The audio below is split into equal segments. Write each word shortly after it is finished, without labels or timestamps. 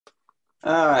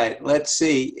All right, let's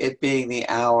see. It being the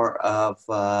hour of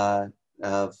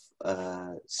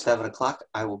 7 o'clock,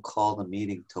 I will call the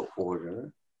meeting to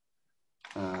order.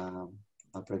 I'll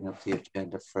bring up the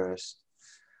agenda first.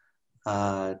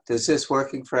 Is this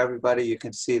working for everybody? You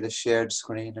can see the shared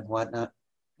screen and whatnot?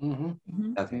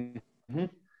 Mm-hmm. Okay.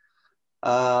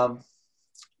 Mm-hmm.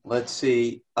 Let's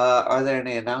see. Are there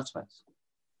any announcements?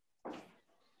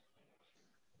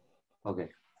 Okay.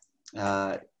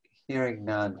 Hearing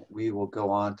none, we will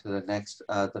go on to the next.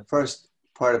 The first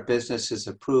part of business is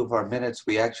approve our minutes.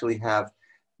 We actually have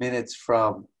minutes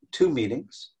from 2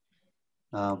 meetings.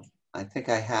 I think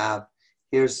I have,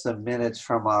 here's the minutes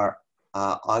from our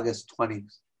August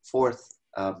 24th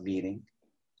meeting.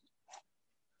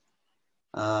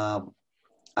 I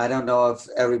don't know if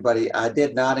everybody, I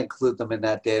did not include them in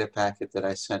that data packet that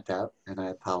I sent out, and I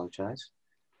apologize.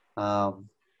 I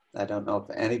don't know if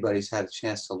anybody's had a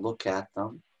chance to look at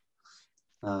them.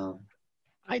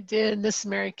 I did. This is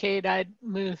Mary Kate. I'd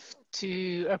move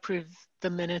to approve the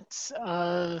minutes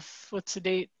of, what's the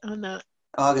date on that?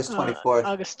 August 24th.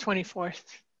 August 24th,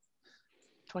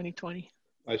 2020.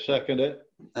 I second it.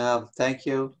 Thank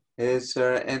you. Is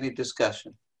there any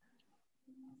discussion?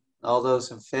 All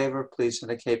those in favor, please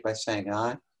indicate by saying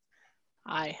aye.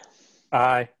 Aye.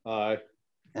 Aye. Aye.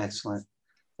 Excellent.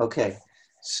 Okay,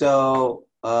 so,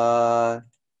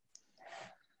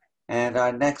 and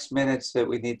our next minutes that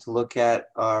we need to look at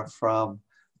are from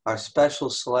our special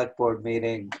select board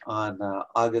meeting on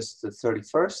August the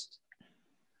 31st.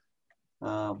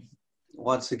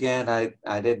 Once again,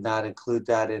 I did not include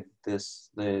that in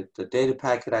the data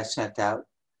packet I sent out.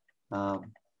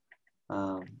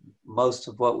 Most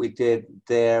of what we did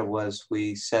there was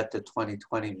we set the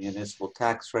 2020 municipal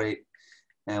tax rate,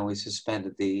 and we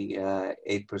suspended the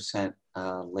 8%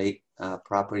 late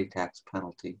property tax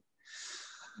penalty.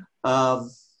 I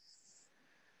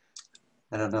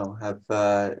don't know,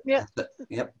 yep.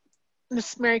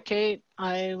 Miss Mary Kate,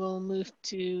 I will move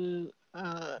to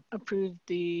approve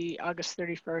the August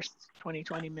 31st,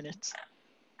 2020 minutes.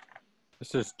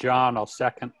 This is John. I'll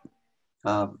second.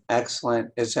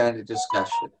 Excellent. Is there any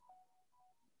discussion?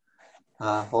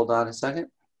 Hold on a second.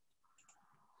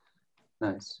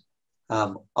 Nice.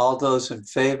 All those in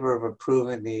favor of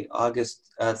approving the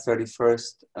August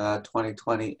 31st,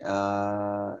 2020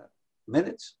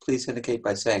 minutes, please indicate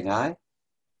by saying aye.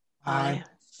 Aye.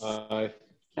 Aye.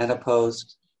 And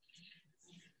opposed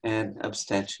and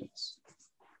abstentions.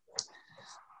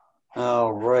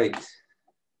 All right.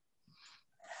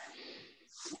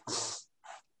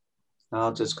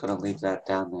 I'm just going to leave that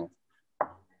down there.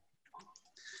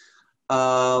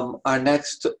 Our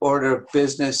next order of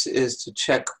business is to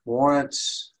check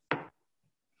warrants. Let's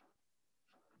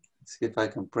see if I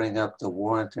can bring up the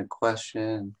warrant in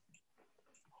question.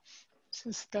 This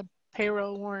is the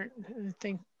payroll warrant, I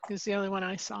think is the only one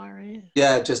I saw, right?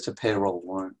 Yeah, just a payroll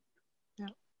warrant. Yeah.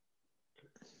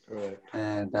 Correct.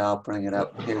 And I'll bring it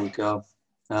up. Here we go.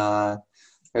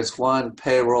 There's one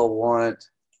payroll warrant.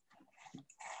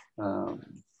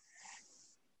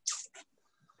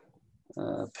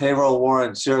 Payroll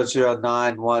warrant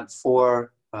 00914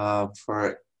 for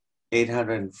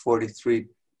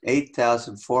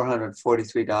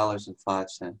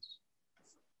 $8,443.05.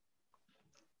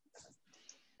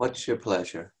 What's your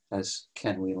pleasure, as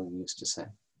Ken Whelan used to say?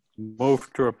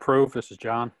 Move to approve. This is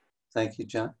John. Thank you,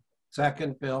 John.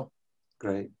 Second, Bill.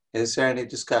 Great. Is there any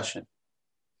discussion?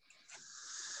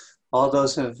 All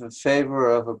those in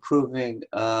favor of approving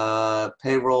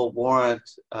payroll warrant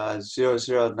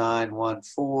 00914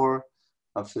 for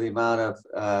the amount of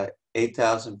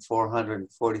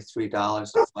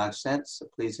 $8,443.05,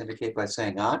 please indicate by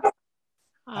saying aye.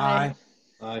 Aye.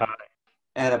 Aye.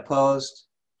 And opposed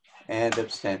and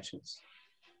abstentions.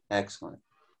 Excellent.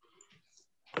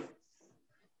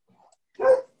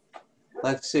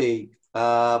 Let's see.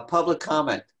 Public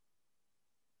comment.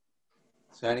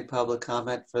 Is there any public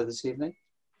comment for this evening?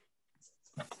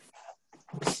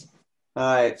 All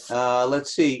right,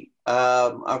 let's see.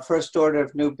 Our first order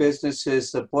of new business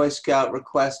is the Boy Scout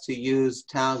request to use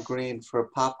town green for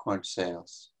popcorn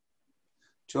sales.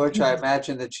 George, I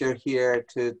imagine that you're here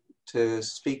to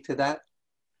speak to that.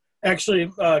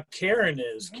 Actually, Karen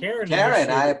is. Karen,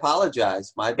 I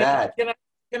apologize. My bad.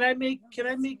 Can I make?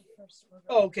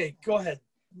 Oh, okay, go ahead.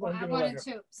 Well, I wanted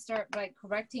to start by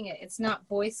correcting it. It's not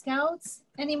Boy Scouts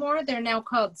anymore. They're now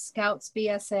called Scouts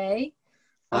BSA.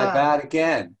 My bad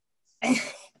again.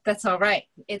 That's all right.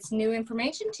 It's new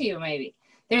information to you, maybe.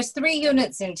 There's 3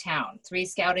 units in town, 3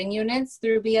 scouting units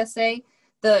through BSA.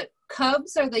 The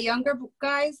Cubs are the younger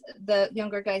guys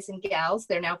and gals.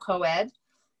 They're now co-ed.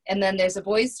 And then there's a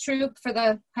boys troop for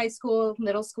the high school,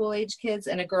 middle school age kids,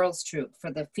 and a girls troop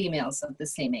for the females of the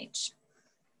same age.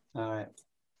 All right.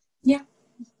 Yeah,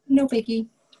 no biggie.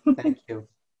 Thank you.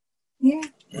 Yeah.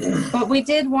 But we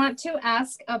did want to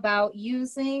ask about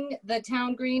using the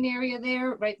town green area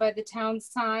there, right by the town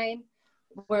sign,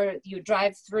 where you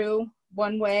drive through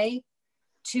one way,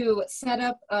 to set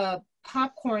up a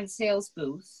popcorn sales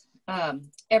booth.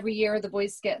 Every year,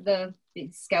 the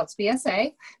Scouts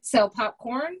BSA sell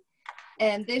popcorn,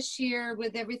 and this year,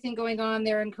 with everything going on,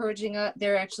 they're encouraging us.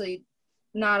 They're actually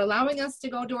not allowing us to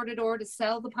go door to door to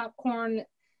sell the popcorn.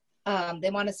 They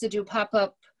want us to do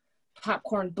pop-up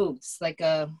popcorn booths, like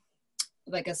a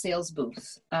sales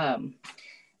booth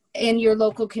in your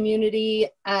local community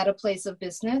at a place of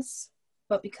business.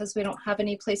 But because we don't have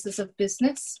any places of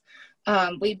business,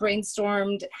 we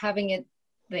brainstormed having it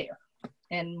there,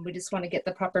 and we just want to get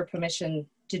the proper permission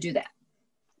to do that.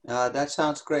 That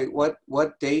sounds great.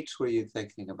 What dates were you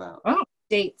thinking about? Oh,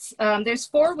 dates. There's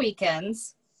 4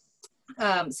 weekends.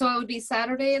 So it would be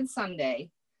Saturday and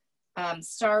Sunday,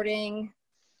 starting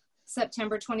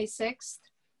September 26th,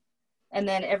 and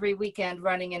then every weekend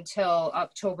running until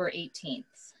October 18th.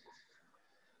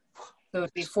 So it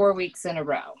would be 4 weeks in a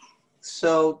row.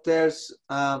 So there's,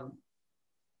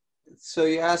 so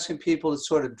you're asking people to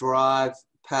sort of drive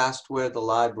past where the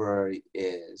library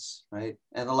is, right?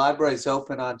 And the library is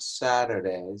open on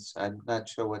Saturdays. I'm not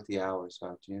sure what the hours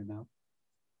are. Do you know?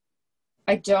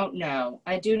 I don't know.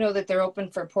 I do know that they're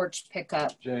open for porch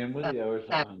pickup. Jane, what are the hours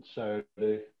on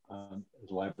Saturday at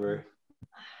the library?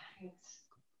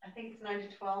 I think it's 9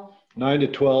 to 12. 9 to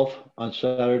 12 on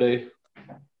Saturday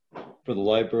for the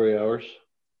library hours.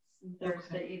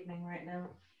 Thursday evening right now.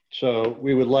 So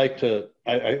we would like to,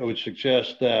 I would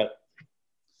suggest that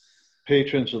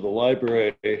patrons of the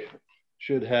library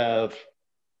should have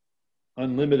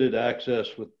unlimited access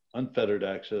with unfettered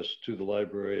access to the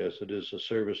library, as it is a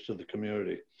service to the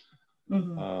community.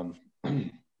 Mm-hmm.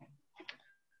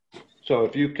 So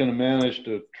if you can manage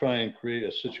to try and create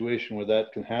a situation where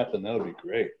that can happen, that would be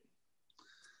great.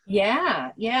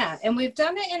 Yeah, yeah. And we've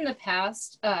done it in the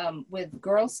past with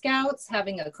Girl Scouts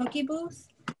having a cookie booth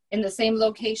in the same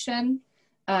location.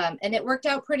 And it worked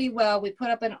out pretty well. We put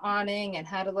up an awning and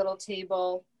had a little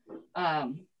table,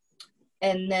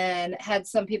 and then had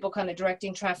some people kind of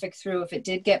directing traffic through if it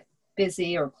did get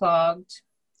busy or clogged,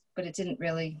 but it didn't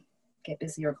really get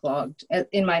busy or clogged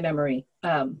in my memory.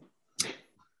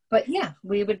 But yeah,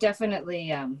 we would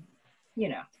definitely,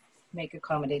 make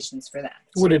accommodations for that.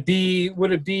 Would it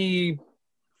be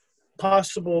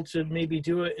possible to maybe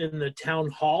do it in the town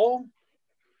hall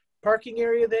parking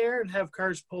area there and have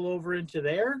cars pull over into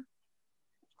there?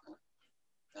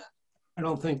 I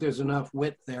don't think there's enough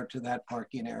width there to that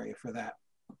parking area for that.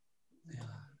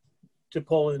 To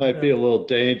pull in. Might be a little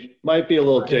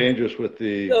dangerous with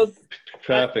the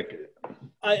traffic.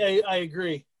 I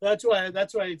agree. That's why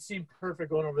it seemed perfect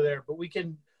going over there. But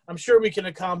I'm sure we can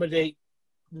accommodate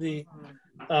the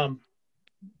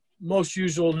most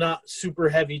usual, not super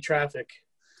heavy traffic.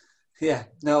 Yeah,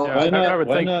 no. Yeah,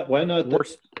 Why not?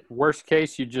 Worst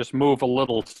case, you just move a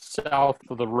little south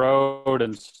of the road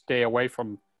and stay away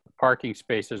from parking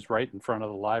spaces right in front of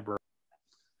the library.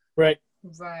 Right.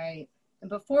 Right. And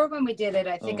before, when we did it,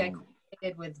 I think I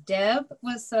coordinated with Deb,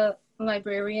 was a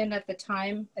librarian at the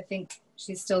time. I think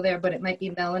she's still there, but it might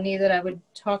be Melanie that I would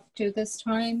talk to this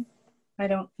time. I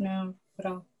don't know,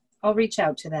 but I'll reach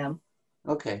out to them.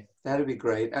 Okay, that'd be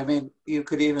great. I mean, you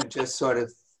could even just sort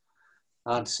of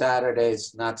on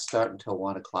Saturdays not start until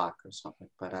 1 o'clock or something,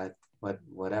 but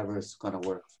whatever is going to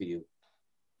work for you.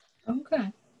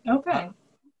 Okay.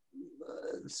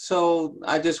 So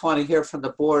I just want to hear from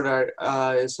the board.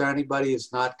 Is there anybody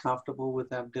who's not comfortable with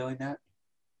them doing that?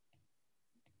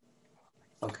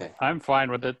 Okay. I'm fine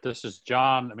with it. This is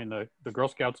John. I mean, the Girl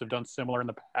Scouts have done similar in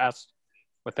the past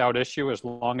without issue, as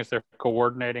long as they're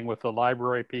coordinating with the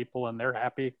library people and they're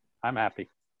happy. I'm happy.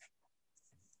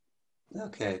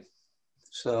 Okay.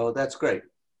 So that's great.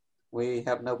 We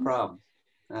have no problem.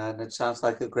 And it sounds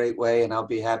like a great way, and I'll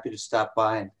be happy to stop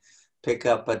by and pick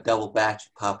up a double batch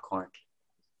of popcorn.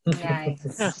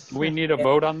 Nice. Do we need a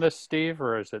vote on this, Steve,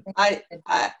 or is it?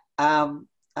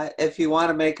 If you want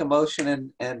to make a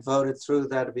motion and vote it through,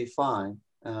 that'd be fine.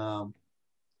 I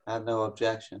have no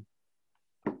objection.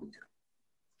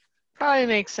 Probably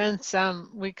makes sense.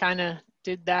 We kind of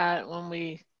did that when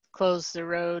we closed the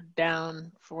road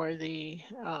down for the,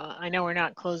 I know we're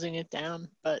not closing it down,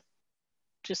 but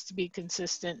just to be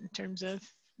consistent in terms of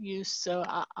use. So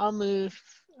I'll move.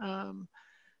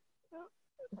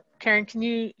 Karen, can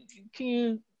you,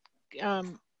 I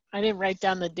didn't write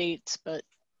down the dates, but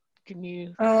can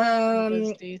you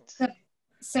those dates?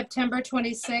 September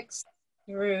 26th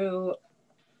through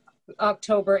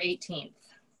October 18th.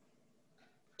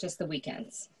 Just the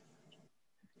weekends.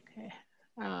 Okay.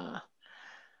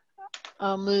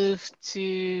 I'll move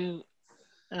to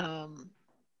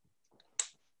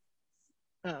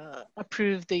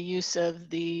approve the use of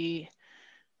the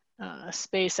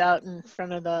space out in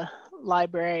front of the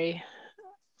library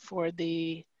for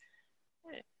the,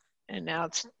 and now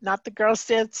it's not the Girl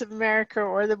Scouts of America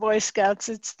or the Boy Scouts,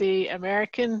 it's the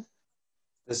American.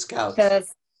 The Scouts. The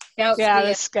Scouts Yeah, the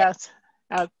VSA. Scouts.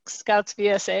 Scouts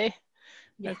VSA.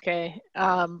 Yeah. Okay.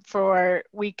 For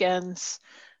weekends,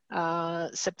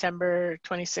 September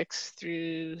 26th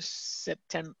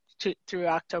through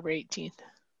October 18th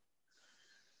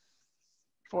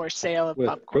for sale of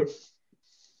popcorn.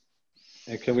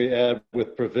 And can we add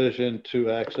with provision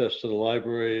to access to the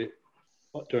library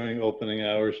during opening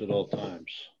hours at all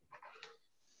times?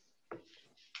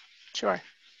 Sure.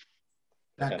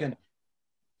 Second.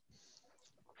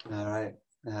 All right.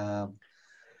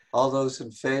 All those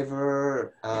in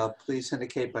favor, please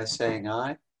indicate by saying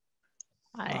aye.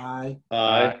 Aye. Aye.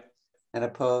 Aye. And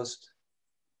opposed?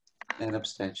 And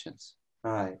abstentions.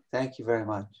 All right. Thank you very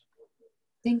much.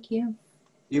 Thank you.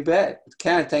 You bet.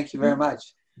 Karen, thank you very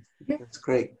much. That's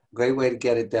great. Great way to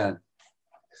get it done.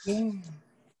 Yeah.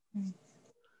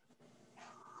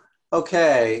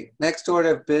 Okay. Next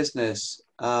order of business.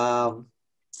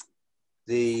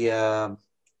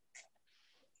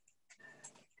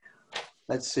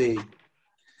 Let's see.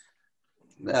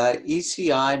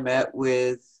 ECI met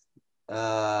with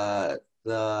the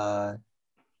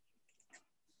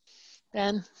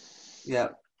Ben? yeah,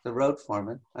 the road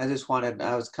foreman. I was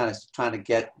kind of trying to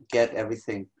get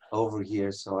everything over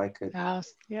here so I could. Yeah,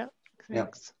 Yep.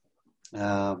 thanks.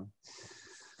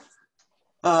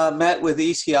 Met with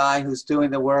ECI, who's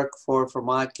doing the work for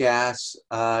Vermont Gas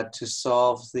to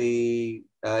solve the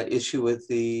issue with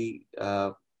the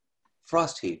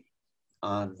frost heat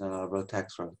on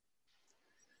Rotex Road.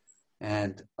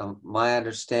 And my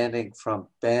understanding from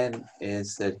Ben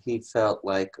is that he felt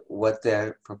like what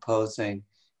they're proposing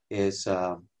is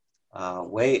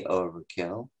way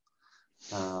overkill.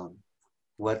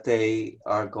 What they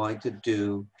are going to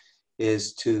do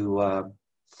is to,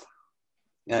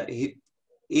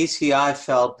 ECI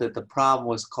felt that the problem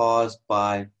was caused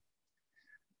by,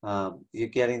 you're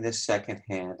getting this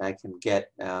secondhand. I can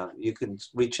get, you can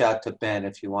reach out to Ben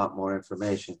if you want more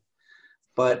information.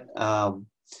 But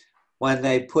when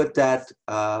they put that,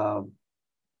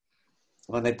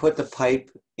 when they put the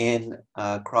pipe in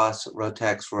across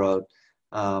Rotex Road,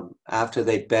 after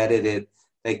they bedded it,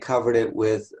 they covered it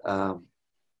with a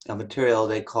material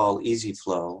they call Easy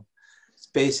Flow. It's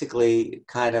basically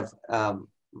kind of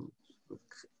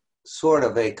sort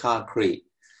of a concrete,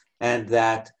 and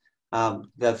that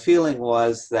the feeling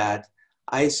was that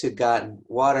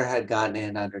water had gotten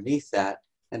in underneath that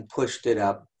and pushed it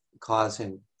up,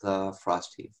 causing the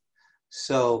frost heave.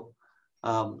 So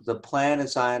the plan,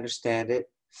 as I understand it,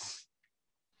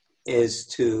 is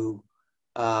to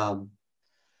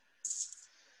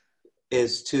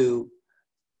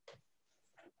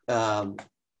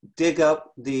dig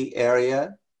up the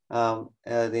area, the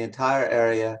entire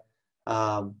area,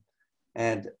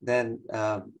 and then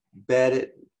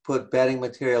put bedding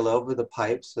material over the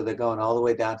pipe, so they're going all the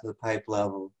way down to the pipe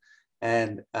level,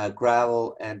 and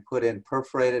gravel, and put in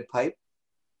perforated pipe.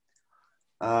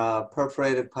 At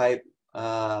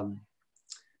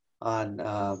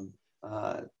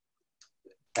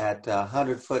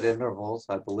 100-foot intervals,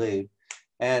 I believe,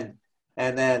 and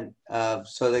then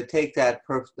so they take that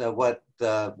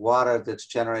the water that's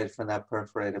generated from that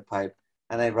perforated pipe,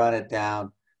 and they run it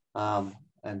down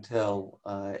until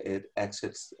it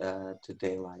exits to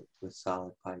daylight with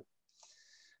solid pipe.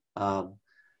 On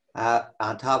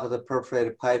top of the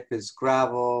perforated pipe is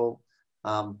gravel,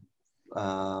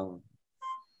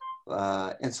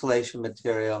 insulation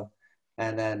material,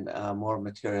 and then more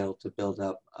material to build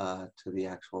up to the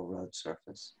actual road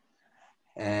surface.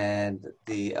 And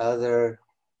the other,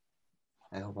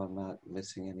 I hope I'm not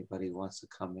missing anybody who wants to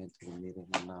come into the meeting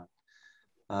or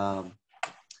not.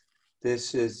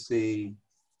 This is the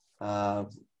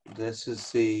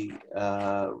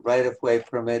right-of-way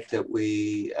permit that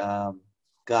we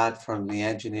got from the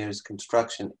Engineers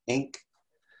Construction, Inc.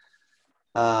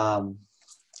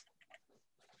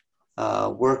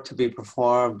 Work to be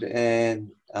performed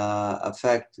in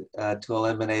effect to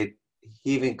eliminate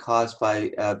heaving caused by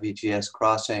VGS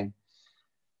crossing.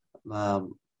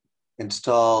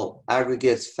 Install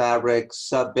aggregates, fabric,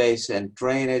 subbase, and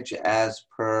drainage as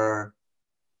per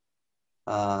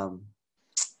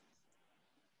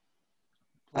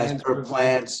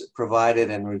plans provided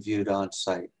and reviewed on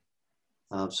site.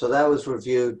 So that was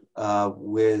reviewed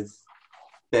with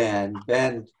Ben.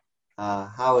 Ben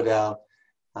Howdell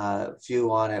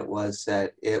view on it was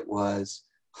that it was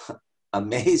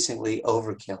amazingly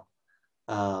overkill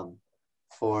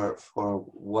for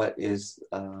what is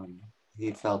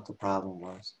he felt the problem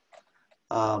was.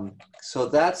 So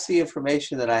that's the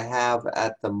information that I have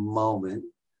at the moment,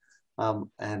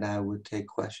 and I would take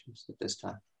questions at this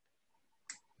time.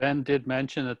 Ben did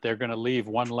mention that they're going to leave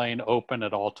one lane open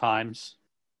at all times.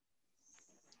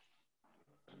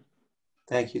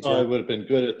 Thank you, Oh, it Joe. would have been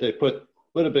good if they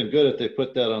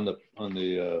put that on the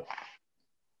permit.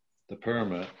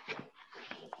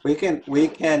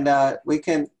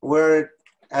 We're,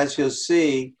 as you'll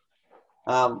see,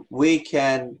 we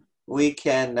can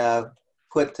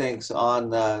put things on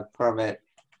the permit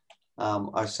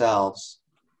ourselves.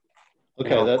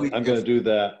 Okay, I'm going to do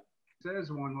that. It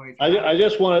says one way. I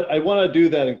want to do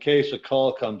that in case a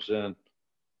call comes in.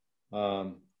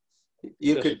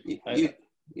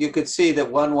 You could see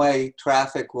that one-way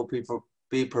traffic will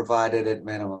be provided at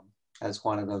minimum as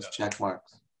one of those check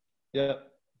marks. Yeah.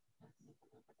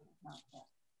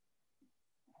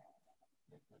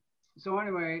 So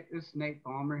anyway, this is Nate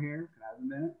Palmer here. Can I have a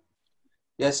minute?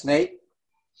 Yes, Nate?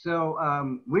 So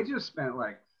we just spent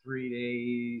like 3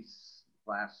 days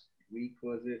last week,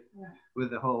 was it? Yeah.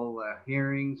 With the whole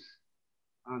hearings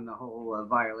on the whole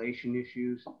violation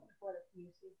issues.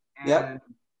 And yep.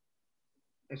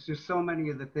 It's just so many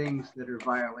of the things that are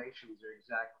violations are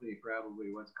exactly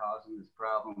probably what's causing this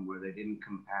problem, where they didn't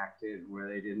compact it, where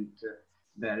they didn't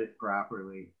vet it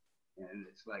properly. And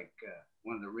it's like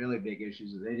one of the really big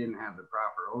issues is they didn't have the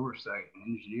proper oversight in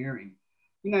engineering.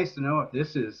 It'd be nice to know if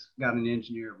this has got an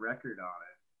engineer of record on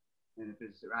it, and if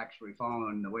it's actually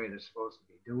following the way they're supposed to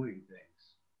be doing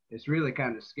things. It's really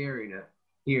kind of scary to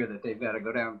hear that they've got to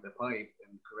go down to the pipe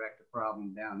and correct the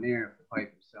problem down there if the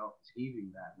pipe itself is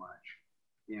heaving that much.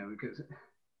 You know, because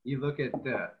you look at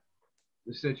the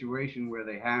situation where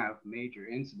they have major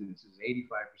incidences,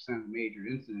 85% of major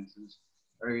incidences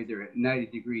are either at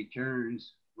 90-degree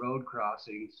turns, road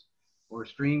crossings, or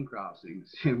stream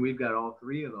crossings. And we've got all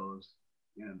three of those,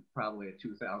 you know, probably a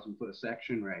 2,000-foot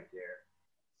section right there.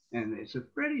 And it's a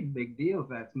pretty big deal if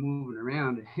that's moving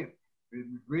around. It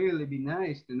would really be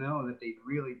nice to know that they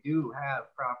really do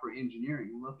have proper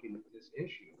engineering looking at this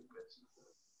issue, because,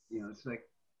 you know, it's like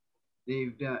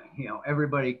they've done, you know,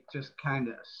 everybody just kind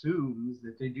of assumes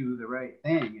that they do the right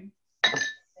thing. And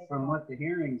from what the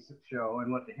hearings show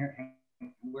and what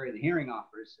where the hearing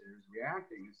officer is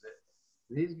reacting is that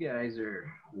these guys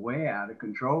are way out of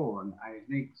control. And I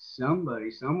think somebody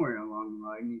somewhere along the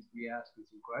line needs to be asking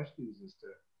some questions as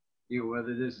to, you know,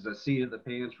 whether this is a seat of the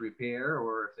pants repair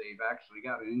or if they've actually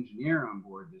got an engineer on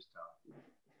board this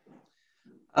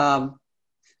time.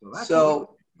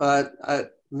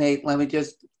 Nate, let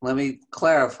me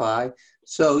clarify.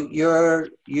 So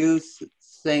you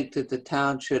think that the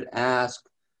town should ask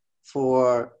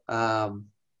for that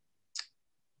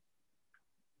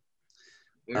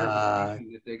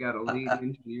they got a lead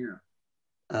engineer.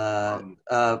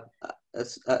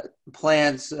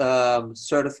 Plans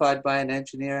certified by an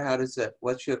engineer? How does that?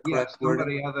 What's your correct word?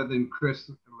 Somebody other than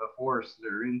Chris LaForce,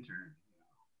 their intern.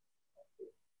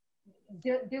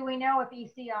 Do we know if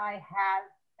ECI has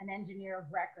an engineer of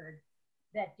record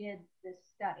that did this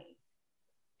study?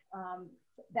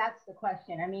 That's the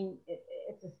question. I mean,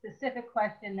 it's a specific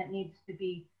question that needs to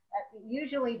be,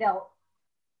 usually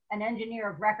an engineer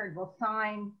of record will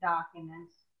sign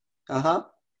documents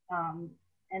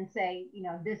and say, you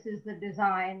know, this is the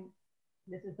design,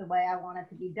 this is the way I want it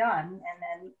to be done, and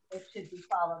then it should be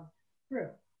followed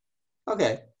through.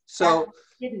 Okay, so that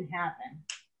didn't happen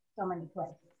so many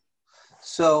places.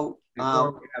 So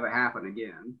before we have it happen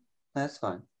again. That's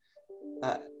fine.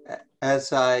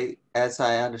 As I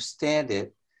understand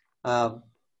it,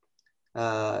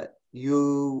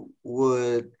 you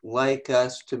would like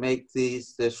us to make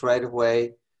this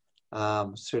right-of-way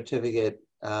certificate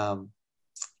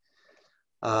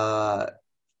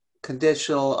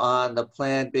conditional on the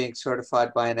plan being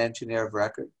certified by an engineer of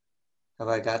record. Have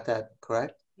I got that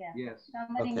correct? Yeah. Yes.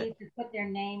 Somebody needs to put their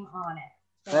name on it.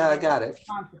 So yeah, I got it.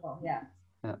 Responsible. Yeah.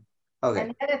 Yeah. Okay.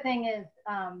 And the other thing is,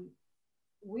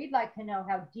 we'd like to know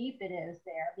how deep it is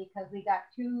there, because we got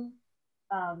two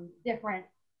different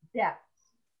depths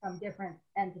from different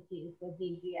entities with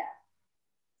DGS.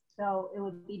 So it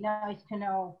would be nice to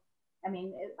know. I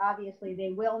mean, obviously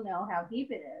they will know how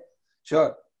deep it is.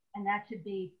 Sure. And that should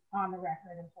be on the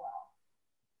record as well.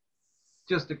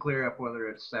 Just to clear up whether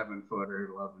it's 7 foot or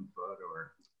 11 foot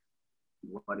or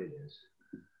what it is.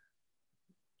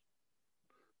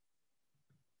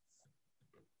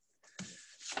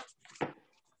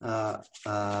 Depth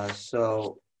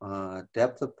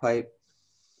of pipe,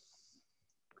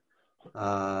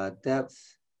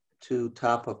 depth to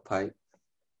top of pipe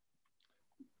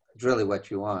is really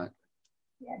what you want.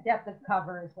 Yeah, depth of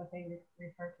cover is what they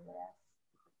refer to it as.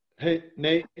 Hey,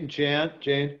 Nate and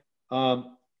Jane,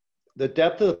 the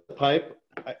depth of the pipe,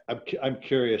 I'm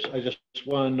curious. I just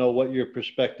want to know what your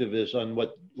perspective is on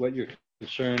what your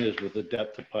concern is with the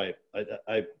depth of pipe. I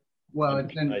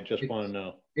just want to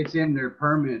know. It's in their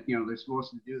permit. You know, they're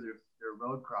supposed to do their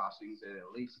road crossings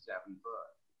at least 7 foot.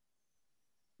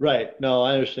 Right. No,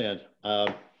 I understand.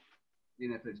 And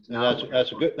if it's not,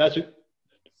 that's a good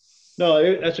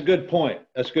point.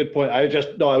 That's a good point. I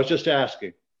was just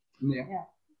asking. Yeah. Yeah.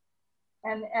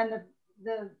 And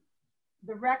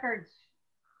the records,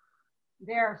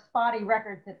 their spotty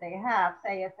records that they have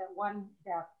say it's at one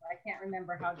depth. I can't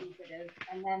remember how deep it is.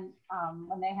 And then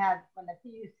when the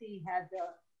PUC had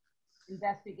the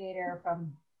investigator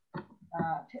from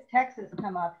Texas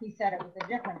come up, he said it was a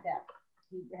different depth.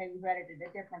 He read it at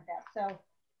a different depth. So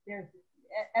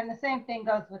and the same thing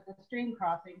goes with the stream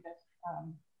crossing that's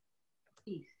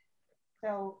east.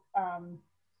 So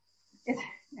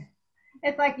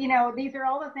it's like, you know, these are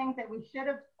all the things that we should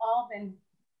have all been,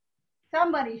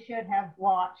 somebody should have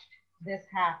watched this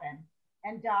happen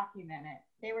and document it.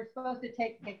 They were supposed to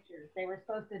take pictures. They were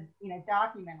supposed to, you know,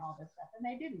 document all this stuff, and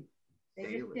they didn't.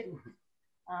 They just didn't.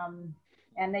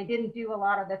 And they didn't do a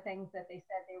lot of the things that they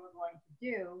said they were going to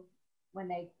do when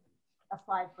they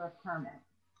applied for a permit.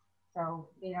 So,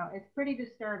 you know, it's pretty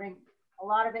disturbing. A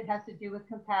lot of it has to do with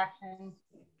compaction,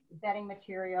 bedding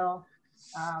material.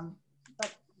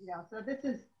 But, you know, so this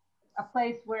is a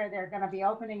place where they're going to be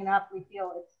opening it up. We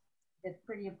feel it's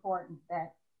pretty important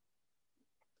that,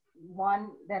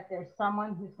 one, that there's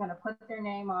someone who's going to put their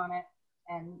name on it,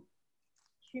 and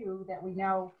two, that we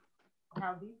know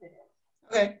how deep it is.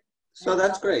 Okay, so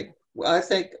that's great. Well, I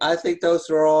think those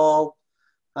are all.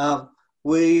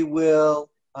 We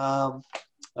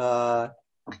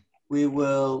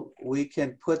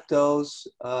can put those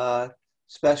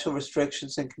special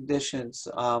restrictions and conditions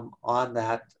on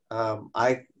that.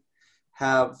 I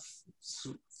have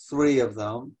 3 of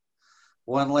them.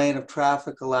 1 lane of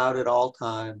traffic allowed at all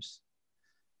times.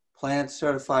 Plans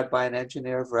certified by an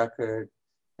engineer of record,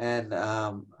 and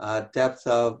depth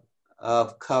of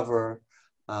cover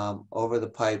over the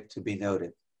pipe to be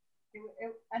noted.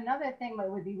 Another thing that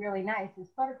would be really nice is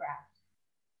photographs.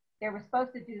 They were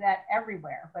supposed to do that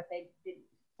everywhere, but they didn't.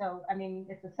 So, I mean,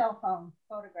 it's a cell phone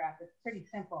photograph. It's pretty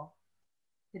simple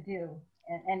to do.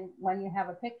 And when you have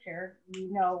a picture,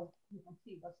 you know, you can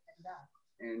see what's been done.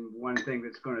 And one thing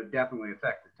that's going to definitely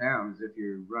affect the town is if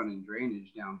you're running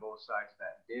drainage down both sides of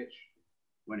that ditch,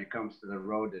 when it comes to the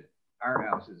road that our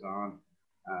house is on,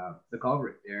 the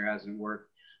culvert there hasn't worked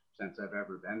since I've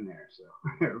ever been there. So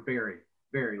very,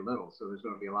 very little. So there's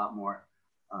going to be a lot more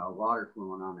water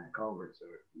flowing on that culvert. So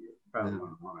you probably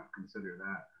want to consider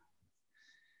that.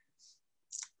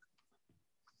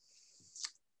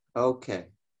 Okay.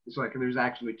 It's like there's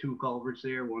actually 2 culverts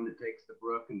there, one that takes the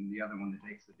brook and the other one that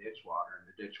takes the ditch water. And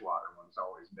the ditch water one's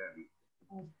always been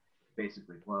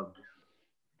basically plugged.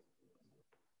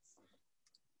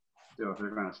 So if they're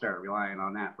going to start relying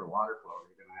on that for water flow,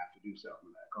 they're going to have to do something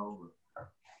with that culvert.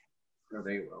 Or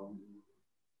they will.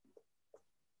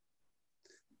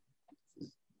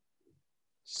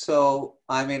 So,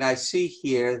 I mean, I see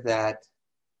here that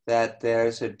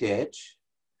there's a ditch,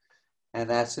 and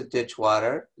that's a ditch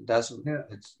water.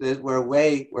 We're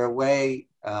way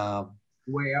up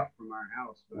from our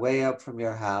house. Way up from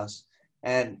your house.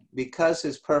 And because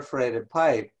it's perforated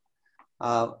pipe,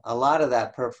 a lot of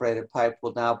that perforated pipe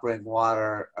will now bring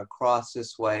water across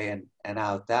this way and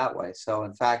out that way. So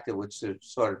in fact, it would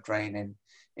sort of drain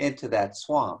into that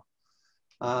swamp,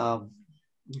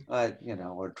 you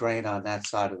know, or drain on that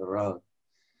side of the road.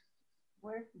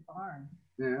 Where's the barn?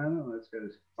 Yeah, I don't know. That's got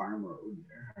his farm road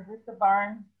there. Is this the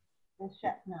barn? No,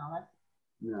 that's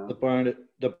no.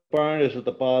 The barn is at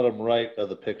the bottom right of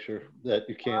the picture that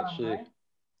you can't see. Right?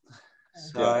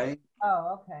 Sorry.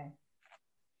 Oh, okay.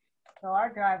 So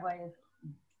our driveway is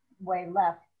way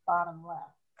left, bottom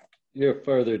left. You're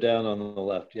further down on the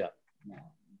left, yeah.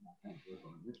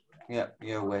 Yeah,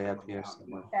 you're way up here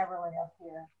somewhere. Beverly up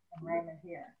here and Raymond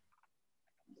here.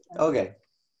 Okay.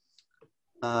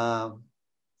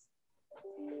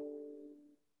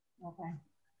 Okay.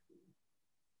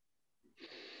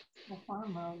 The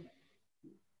farm road.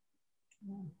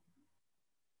 Yeah.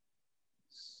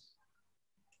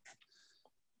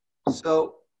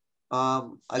 So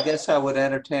I guess I would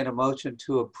entertain a motion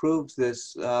to approve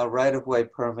this right-of-way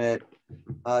permit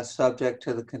subject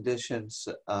to the conditions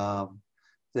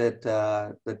that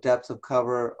the depth of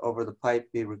cover over the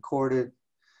pipe be recorded,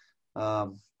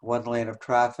 1 lane of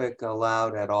traffic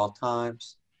allowed at all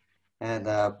times, and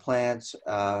plans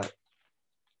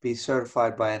be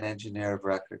certified by an engineer of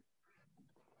record.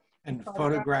 And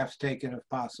photographs taken if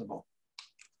possible.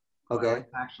 Okay. Well,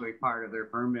 it's actually part of their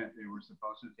permit. They were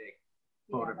supposed to take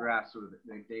photographs of the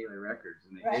daily records,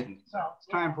 and they didn't. So it's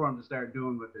time for them to start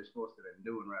doing what they're supposed to be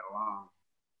doing right along.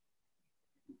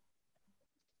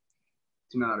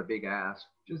 It's not a big ask.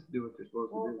 Just do what they're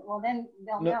supposed to do. Well, then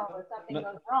they'll know if something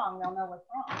goes wrong, they'll know what's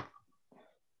wrong.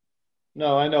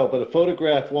 No, I know, but a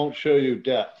photograph won't show you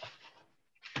depth.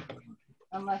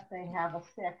 Unless they have a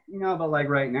stick. You know, but like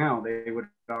right now, they would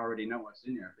already know what's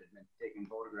in there if they'd been taking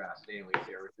photographs daily if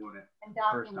they were doing it. And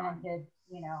documented,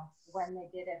 you know, when they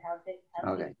did it, how the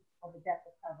depth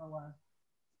of cover was.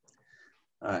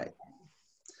 All right.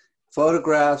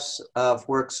 Photographs of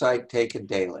work site taken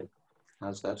daily.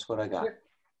 That's what I got.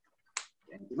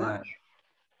 Thank you much.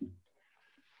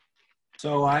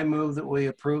 So I move that we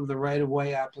approve the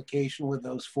right-of-way application with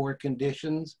those 4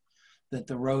 conditions: that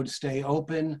the roads stay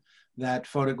open, that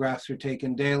photographs are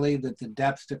taken daily, that the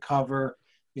depth to cover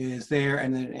is there,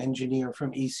 and that an engineer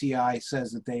from ECI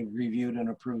says that they've reviewed and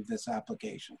approved this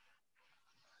application.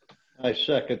 I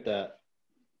second that.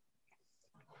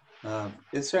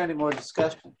 Is there any more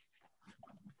discussion?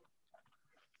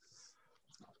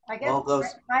 I guess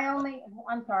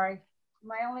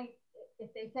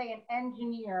if they say an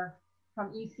engineer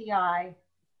from ECI,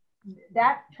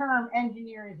 that term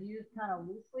engineer is used kind of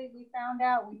loosely, we found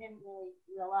out. We didn't really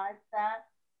realize that.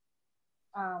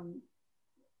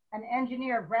 An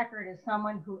engineer of record is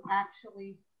someone who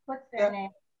actually puts their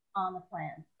name on the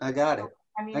plan. I got it.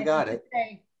 I mean, I got it.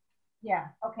 Say, yeah,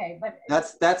 okay, but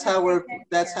that's how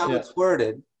it's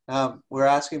worded. We're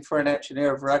asking for an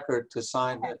engineer of record to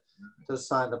sign the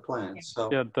plan. So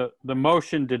yeah, the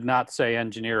motion did not say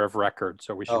engineer of record,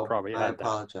 so we should probably add I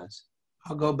apologize.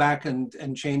 I'll go back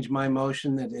and change my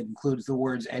motion that it includes the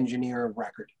words engineer of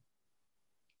record.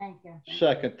 Thank you.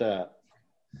 Second that.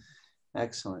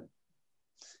 Excellent.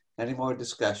 Any more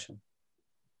discussion?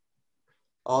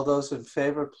 All those in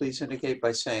favor, please indicate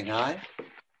by saying aye.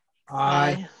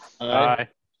 Aye. Aye.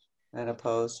 And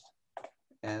opposed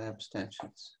and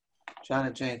abstentions. John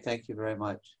and Jane, thank you very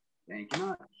much. Thank you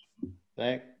much.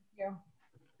 Thank you.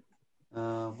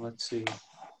 Let's see.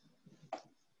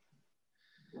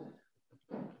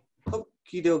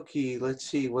 Okie dokie. Let's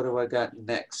see. What do I got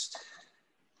next?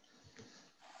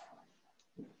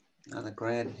 On the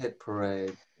Grand Hit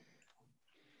Parade.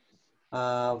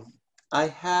 I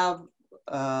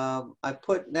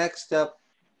put next up,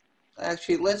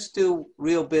 actually, let's do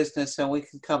real business and we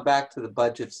can come back to the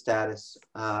budget status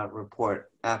report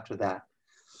after that.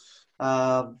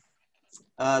 The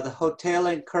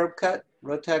Hoteling curb cut,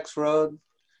 Rotex Road.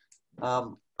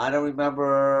 I don't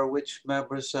remember which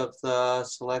members of the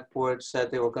select board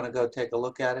said they were going to go take a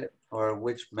look at it, or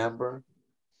which member.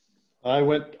 I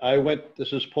went,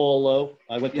 this is Paul Lowe.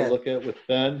 I went to look at it with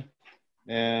Ben,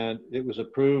 and it was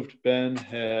approved. Ben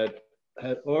had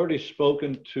already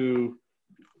spoken to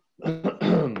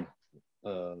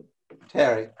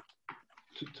Terry.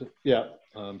 Yeah,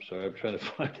 I'm sorry. I'm trying to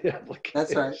find the application.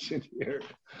 That's right. Here.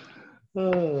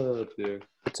 Oh, dear.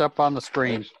 It's up on the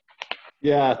screen.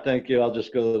 Yeah, thank you. I'll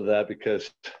just go to that because,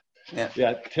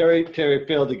 Terry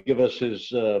failed to give us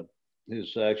his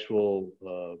actual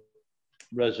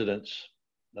residence.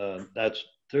 That's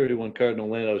 31 Cardinal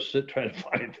Lane. I was trying to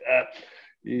find that.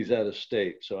 He's out of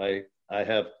state. So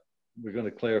we're going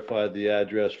to clarify the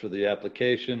address for the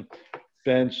application.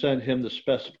 Ben sent him the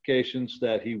specifications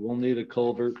that he will need a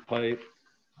culvert pipe,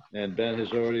 and Ben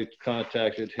has already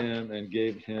contacted him and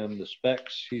gave him the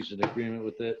specs. He's in agreement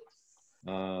with it.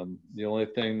 The only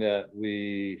thing that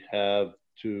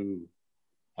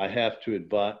I have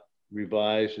to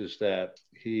revise is that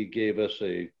he gave us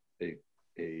a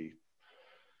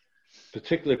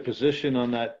particular position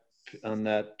on that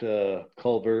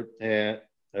culvert that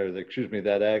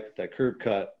curb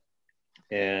cut,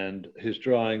 and his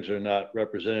drawings are not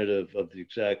representative of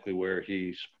exactly where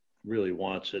he really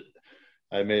wants it.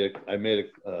 I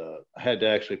had to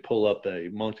actually pull up a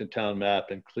Moncton Town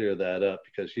map and clear that up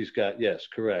because he's got, yes,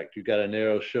 correct. You've got an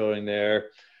arrow showing there.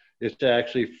 It's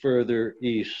actually further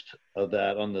east of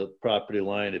that on the property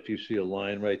line. If you see a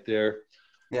line right there.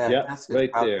 Yeah,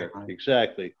 right there. Line.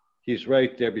 Exactly. He's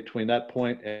right there between that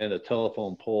point and the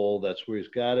telephone pole. That's where he's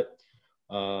got it.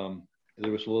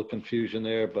 There was a little confusion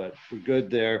there, but we're good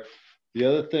there. The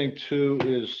other thing too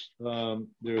is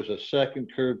there's a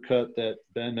second curb cut that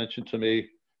Ben mentioned to me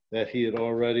that he had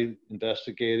already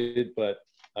investigated, but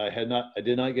I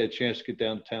did not get a chance to get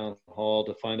down to town hall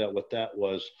to find out what that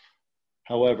was.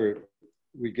 However,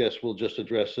 we guess we'll just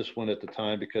address this one at the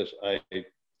time because I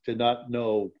did not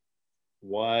know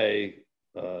why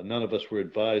none of us were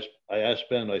advised. I asked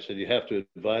Ben, I said, you have to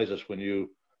advise us when you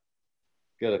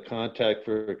get a contact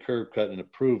for a curb cut and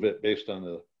approve it based on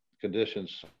the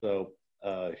conditions. So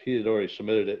he had already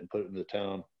submitted it and put it in the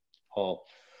town hall.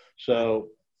 So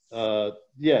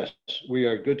yes, we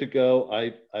are good to go.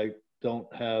 I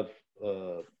don't have,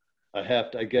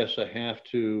 I guess I have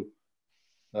to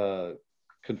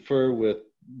confer with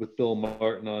Bill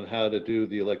Martin on how to do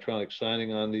the electronic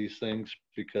signing on these things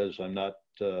because I'm not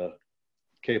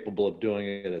capable of doing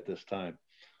it at this time.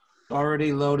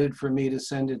 Already loaded for me to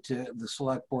send it to the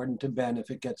select board and to Ben if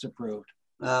it gets approved.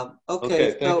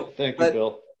 Okay, thank you,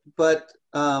 Bill. But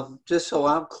just so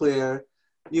I'm clear,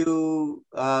 you,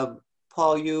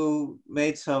 Paul, you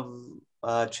made some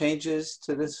changes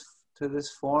to this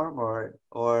form, or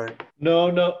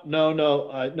No.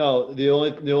 The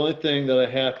only thing that I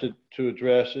have to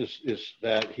address is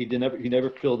that he never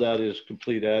filled out his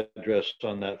complete address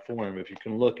on that form. If you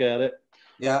can look at it.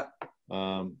 Yeah.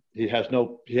 He has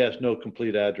no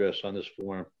complete address on this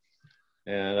form,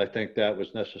 and I think that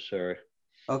was necessary.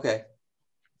 Okay.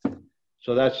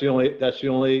 So that's the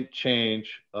only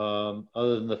change,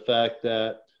 other than the fact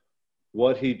that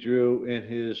what he drew in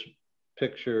his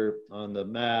picture on the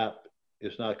map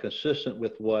is not consistent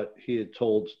with what he had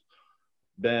told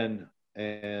Ben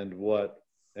and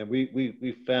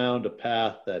we found a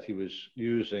path that he was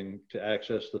using to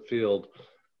access the field,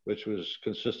 which was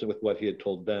consistent with what he had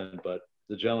told Ben, but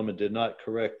the gentleman did not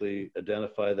correctly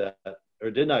identify that,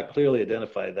 or did not clearly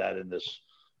identify that in this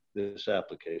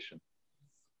application.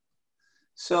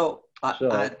 So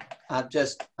I'm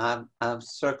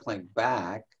circling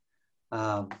back.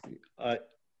 So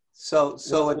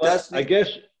it does. I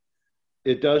guess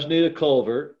it does need a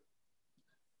culvert.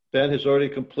 Ben has already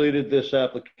completed this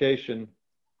application.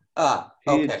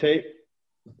 Okay.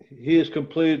 He has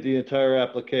completed the entire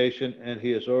application and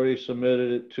he has already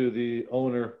submitted it to the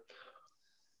owner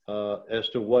as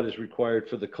to what is required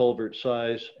for the culvert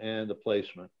size and the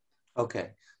placement.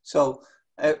 Okay. So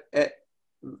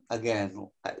again,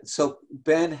 so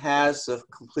Ben has a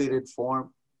completed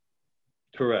form?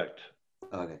 Correct.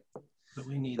 Okay. But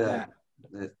we need that.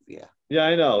 Yeah. Yeah,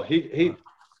 I know.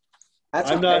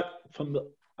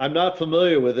 I'm not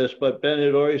familiar with this, but Ben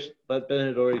had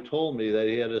already told me that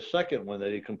he had a second one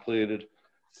that he completed.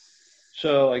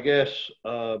 So I guess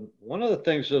one of the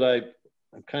things that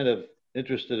I'm kind of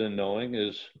interested in knowing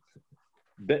is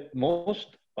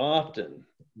most often,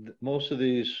 most of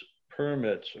these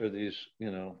permits or these,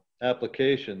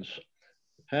 applications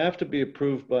have to be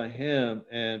approved by him.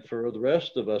 And for the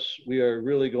rest of us, we are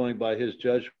really going by his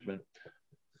judgment.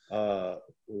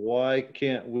 Why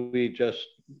can't we just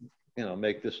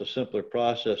make this a simpler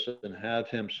process and have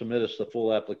him submit us the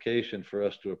full application for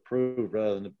us to approve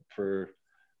rather than for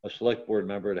a select board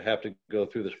member to have to go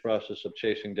through this process of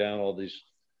chasing down all this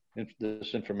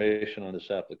information on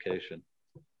this application?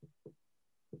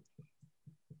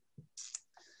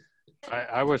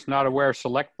 I was not aware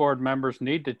select board members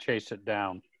need to chase it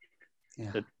down.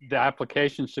 Yeah. The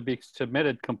application should be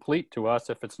submitted complete to us.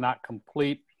 If it's not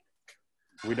complete,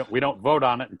 we don't vote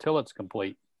on it until it's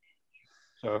complete.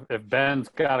 So if Ben's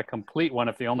got a complete one,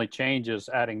 if the only change is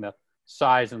adding the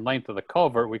size and length of the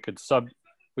culvert, we could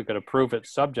approve it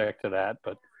subject to that.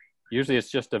 But usually it's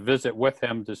just a visit with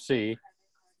him to see,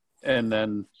 and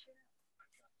then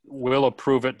we'll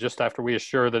approve it just after we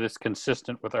assure that it's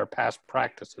consistent with our past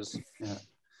practices. Yeah.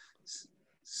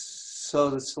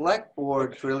 So the select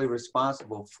board's really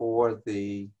responsible for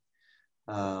the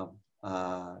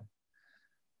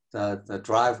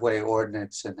driveway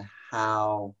ordinance and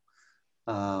how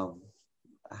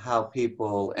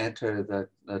people enter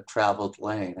the traveled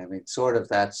lane. I mean, sort of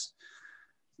that's,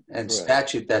 and right.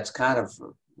 Statute, that's kind of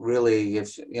really,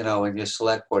 if in your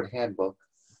select board handbook,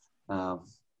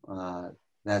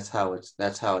 that's how it's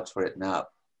written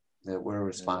up, that we're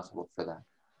responsible for that.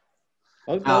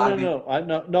 Oh, no, I'm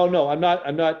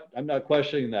not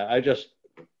questioning that.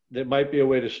 There might be a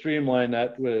way to streamline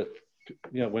that with,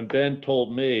 when Ben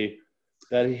told me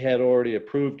that he had already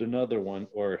approved another one,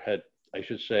 or had, I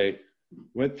should say,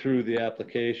 went through the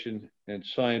application and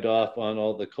signed off on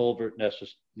all the culvert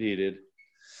needed,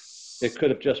 it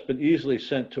could have just been easily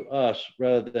sent to us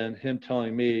rather than him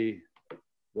telling me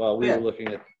while we were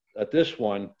looking at this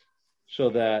one, so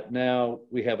that now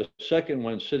we have a second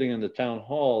one sitting in the town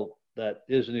hall that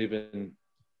isn't even,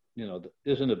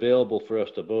 isn't available for us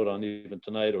to vote on even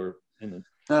tonight or in the.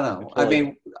 No. I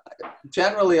mean,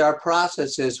 generally our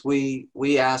process is we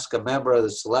ask a member of the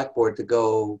select board to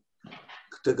go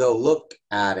look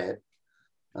at it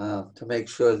to make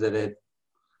sure that it,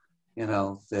 you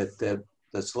know, that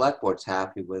the select board's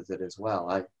happy with it as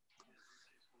well.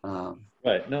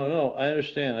 Right. No, I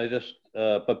understand. I just,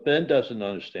 but Ben doesn't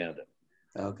understand it.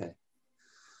 Okay.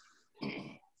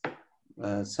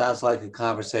 Sounds like a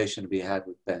conversation to be had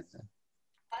with Ben then.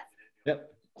 Yep.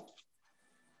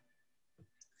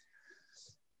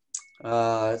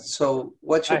 So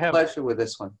what's your pleasure with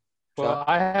this one? John? Well,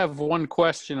 I have one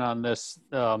question on this.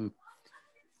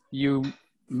 You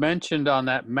mentioned on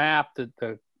that map that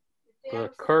the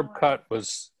curb cut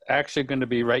was actually going to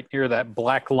be right near that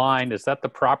black line. Is that the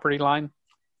property line?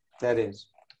 That is.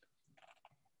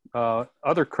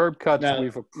 Other curb cuts Now,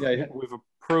 we've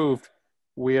approved,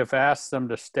 we have asked them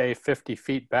to stay 50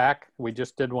 feet back. We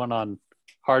just did one on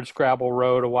Hardscrabble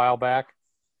Road a while back.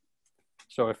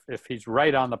 So if he's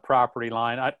right on the property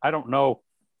line, I don't know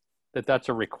that that's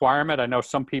a requirement. I know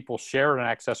some people share an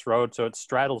access road, so it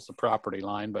straddles the property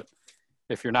line. But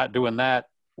if you're not doing that,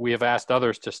 we have asked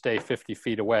others to stay 50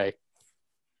 feet away.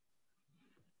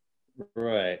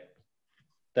 Right.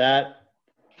 That's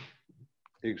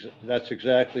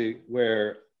exactly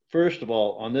where, first of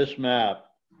all, on this map,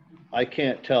 I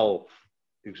can't tell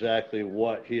exactly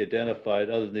what he identified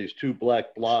other than these two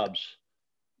black blobs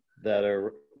that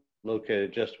are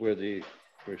located just where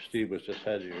Steve was just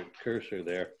had your cursor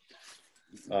there.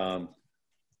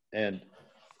 And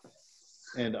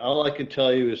all I can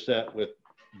tell you is that with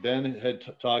Ben had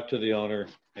talked to the owner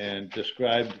and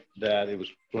described that it was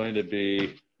going to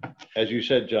be, as you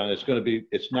said, John, it's going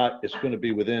to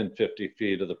be within 50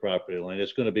 feet of the property line.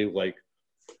 It's going to be like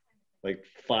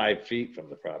 5 feet from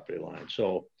the property line.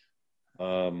 So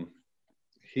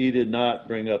he did not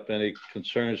bring up any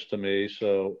concerns to me.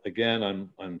 So again,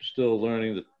 I'm still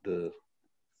learning the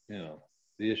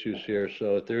issues here.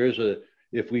 So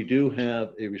if we do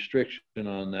have a restriction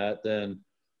on that, then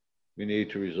we need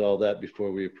to resolve that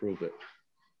before we approve it.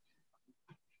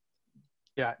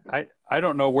 Yeah, I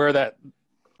don't know where that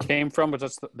came from, but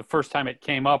that's the first time it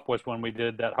came up was when we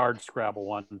did that Hardscrabble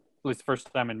one. At least the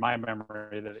first time in my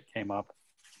memory that it came up.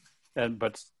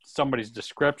 But somebody's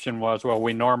description was, well,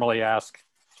 we normally ask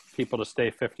people to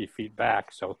stay 50 feet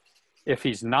back. So if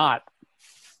he's not,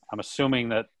 I'm assuming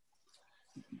that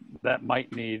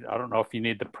might need, I don't know if you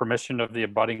need the permission of the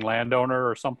abutting landowner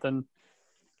or something,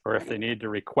 or if they need to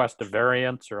request a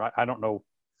variance, or I don't know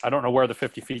where the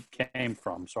 50 feet came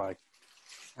from. So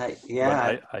I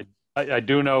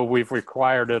do know we've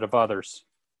required it of others.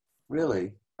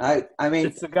 Really? I mean,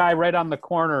 it's the guy right on the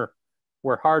corner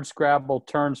where Hardscrabble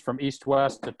turns from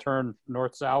east-west to turn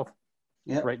north-south,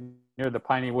 right near the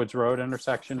Piney Woods Road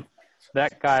intersection.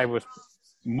 That guy was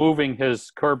moving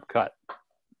his curb cut,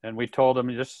 and we told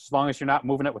him, just as long as you're not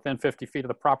moving it within 50 feet of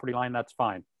the property line, that's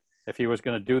fine. If he was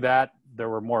going to do that, there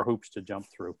were more hoops to jump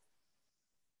through.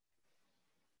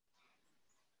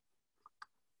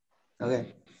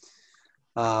 Okay.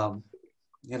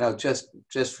 You know, just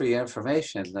for your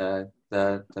information, the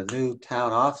new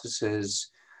town offices,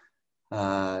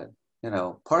 you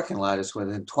know, parking lot is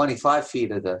within 25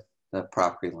 feet of the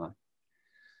property line.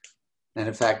 And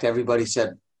in fact, everybody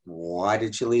said, why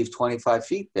did you leave 25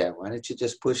 feet there? Why didn't you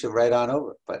just push it right on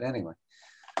over? But anyway.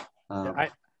 I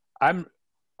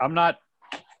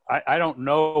don't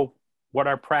know what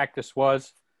our practice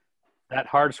was. That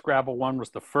Hardscrabble one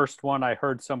was the first one I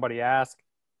heard somebody ask.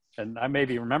 And I may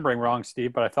be remembering wrong,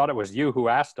 Steve, but I thought it was you who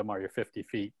asked them, are you 50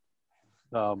 feet?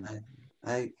 So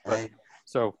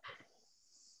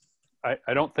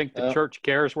I don't think the church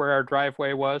cares where our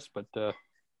driveway was, but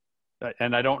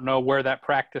and I don't know where that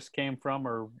practice came from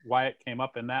or why it came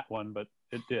up in that one, but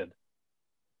it did.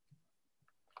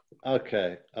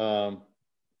 Okay. All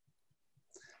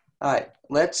right.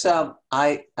 Let's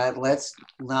let's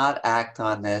not act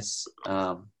on this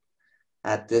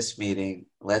at this meeting.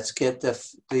 Let's get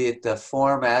the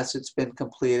form as it's been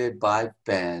completed by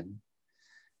Ben,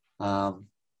 and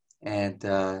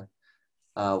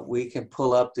we can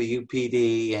pull up the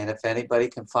UPD, and if anybody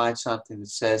can find something that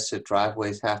says that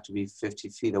driveways have to be 50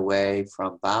 feet away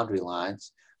from boundary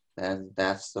lines, then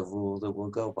that's the rule that we'll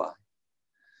go by.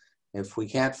 If we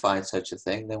can't find such a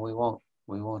thing, then we won't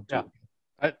do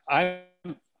it.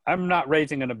 I'm not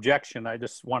raising an objection. I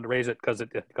just want to raise it because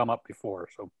it did come up before.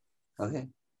 So okay.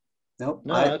 Nope.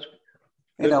 No, that's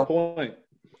a good point.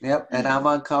 Yep. And I'm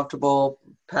uncomfortable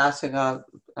passing on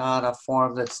a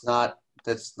form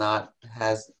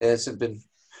hasn't been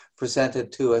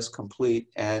presented to us complete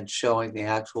and showing the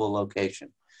actual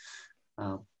location.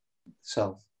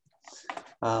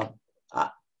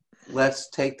 let's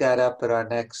take that up at our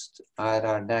next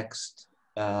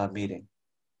meeting.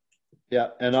 Yeah,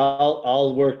 and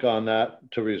I'll work on that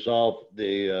to resolve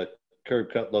the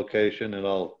curb cut location, and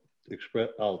I'll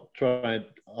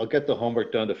get the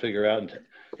homework done to figure out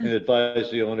and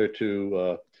advise the owner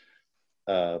to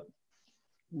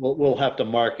we'll have to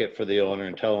mark it for the owner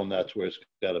and tell him that's where it's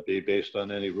got to be based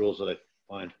on any rules that I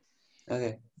find.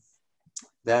 Okay,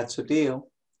 that's a deal.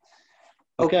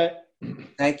 Okay.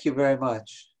 Thank you very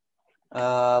much.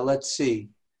 Let's see.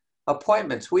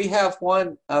 Appointments. We have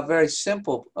one very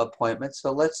simple appointment,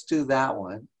 so let's do that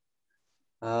one.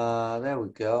 There we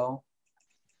go.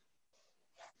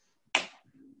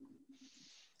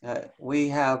 We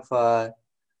have been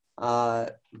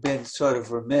sort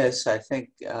of remiss. I think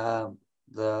the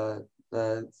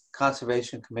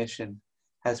Conservation Commission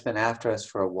has been after us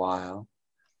for a while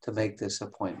to make this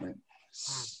appointment.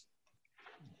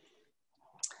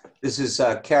 This is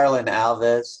Carolyn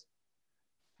Alves.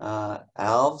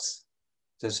 Alves?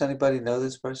 Does anybody know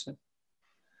this person?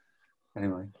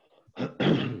 Anyway,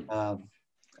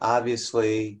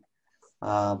 obviously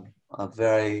a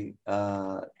very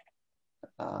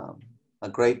a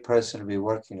great person to be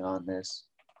working on this.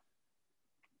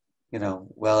 You know,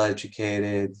 well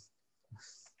educated,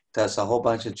 does a whole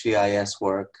bunch of GIS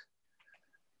work.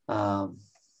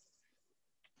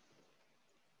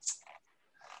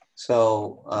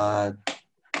 So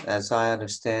as I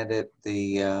understand it,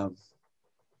 the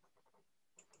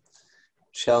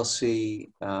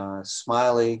Chelsea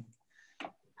Smiley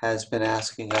has been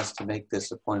asking us to make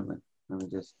this appointment. Let me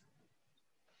just.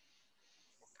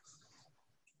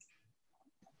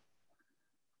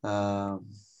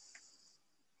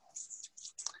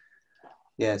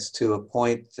 Yes, to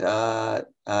appoint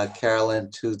Carolyn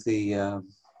to the,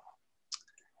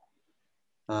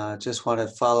 just want to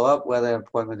follow up whether an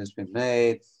appointment has been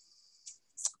made.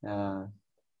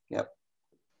 Yep.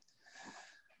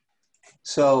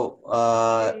 So,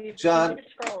 Steve, John. can you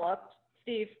scroll up,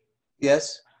 Steve?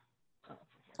 Yes,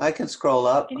 I can scroll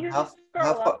up. Can you how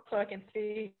scroll far? up so I can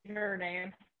see her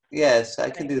name? Yes,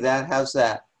 I can do that. How's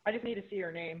that? I just need to see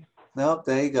her name. Nope,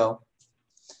 there you go.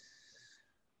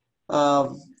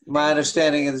 My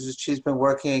understanding is that she's been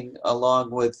working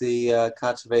along with the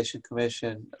Conservation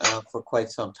Commission for quite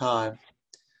some time.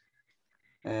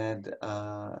 And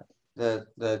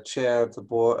the chair of the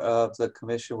board of the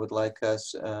commission would like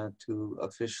us to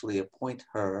officially appoint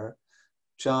her.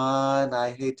 John,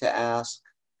 I hate to ask,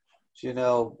 do you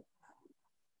know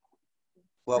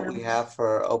what we have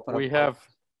for open appointments?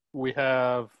 We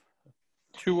have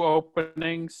 2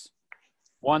 openings.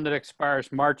 One that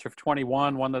expires March of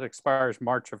 21, one that expires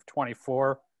March of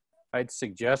 24. I'd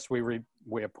suggest we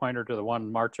appoint her to the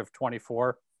one March of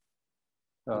 24,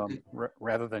 okay,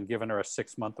 rather than giving her a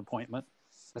 6-month appointment.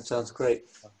 That sounds great.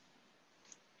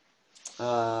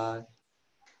 I'll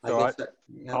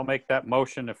make that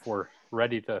motion if we're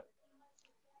ready to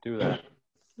do that.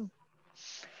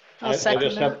 I'll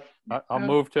second that. I'll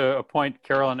move to appoint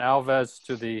Carolyn Alves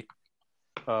to the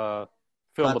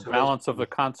fill the balance of the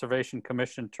Conservation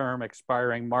Commission term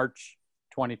expiring March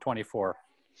 2024.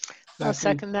 I'll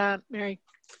second that, Mary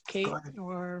Kate.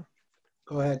 Go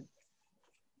ahead.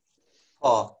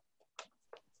 Paul.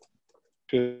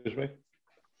 Excuse me?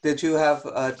 Did you have,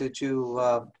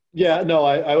 Yeah, no,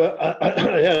 I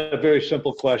had a very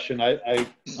simple question. I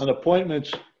on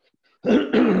appointments,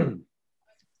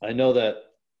 I know that,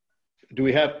 do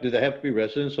they have to be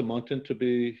residents of Moncton to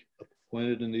be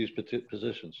appointed in these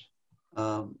positions?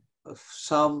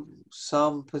 some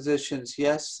positions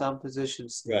yes, some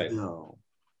positions right. No.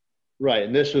 Right,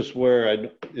 and this is where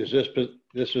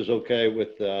this is okay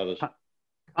with the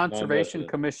Conservation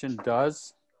Commission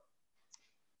does,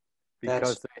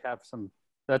 because they have some.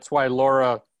 That's why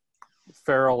Laura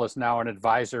Farrell is now an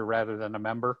advisor rather than a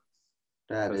member.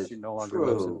 That is she no longer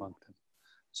true. lives in Moncton.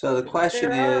 So the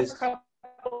question is, there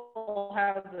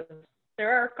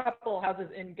are a couple houses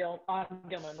on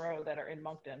Gilman Road that are in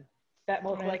Moncton that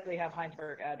most likely have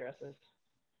Heinsberg addresses.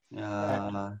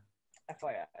 FYI.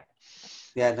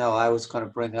 Yeah, no, I was going to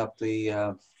bring up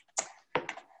the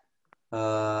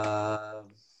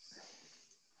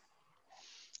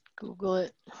Google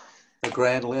it. The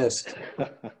grand list.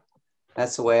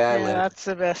 That's the way I live. That's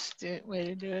the best way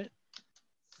to do it.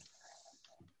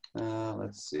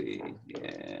 Let's see. Yeah,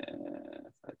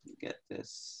 if I can get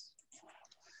this.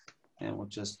 And we'll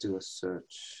just do a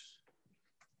search.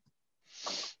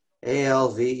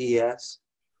 ALVES.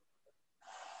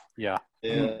 Yeah.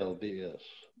 ALVES.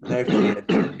 There she is.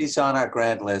 She's on our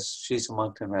grand list. She's a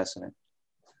Moncton resident.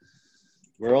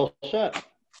 We're all set.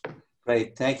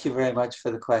 Great. Thank you very much for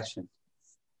the question.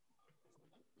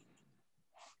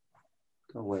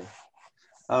 Go away.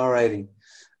 All righty.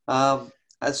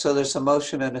 So there's a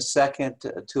motion and a second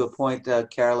to appoint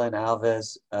Carolyn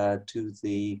Alves to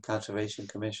the Conservation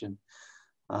Commission.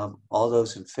 All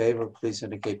those in favor, please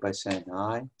indicate by saying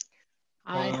aye.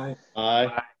 Aye.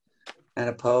 Aye. And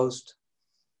opposed?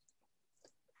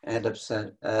 And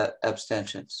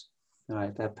abstentions. All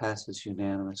right, that passes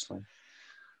unanimously.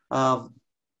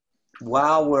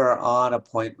 While we're on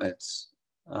appointments,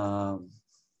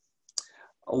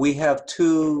 we have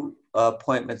two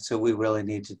appointments that we really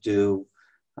need to do.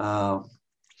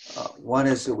 One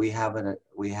is that we haven't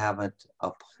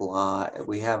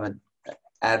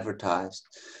advertised.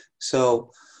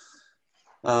 So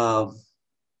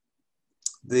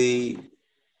the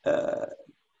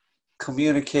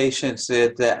communications,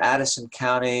 the Addison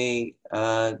County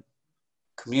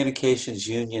Communications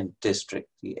Union District,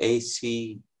 the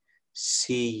ACCUD,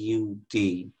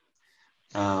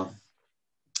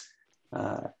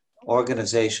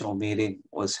 organizational meeting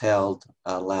was held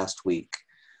last week.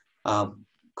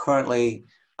 Currently,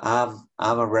 I'm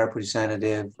a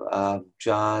representative.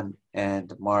 John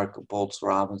and Mark Bolts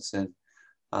Robinson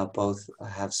both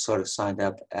have sort of signed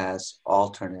up as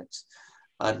alternates.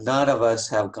 None of us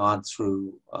have gone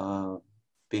through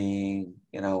being,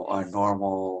 our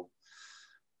normal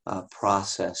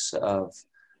process of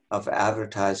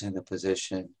advertising the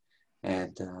position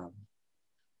and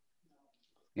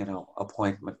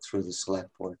appointment through the select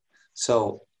board.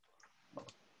 So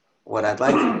what I'd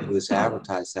like to do is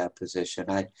advertise that position.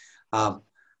 I'm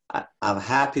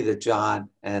happy that John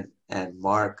and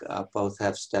Mark both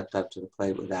have stepped up to the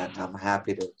plate with that, and I'm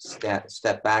happy to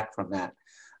step back from that.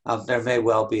 There may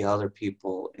well be other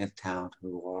people in town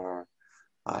who are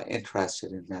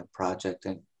interested in that project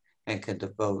and can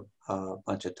devote a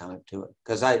bunch of time to it.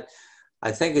 Because I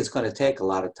think it's going to take a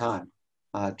lot of time.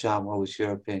 John, what was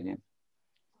your opinion?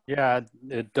 Yeah,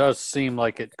 it does seem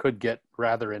like it could get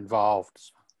rather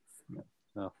involved.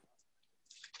 So.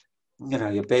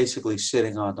 You're basically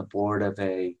sitting on the board of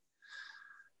a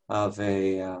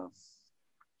new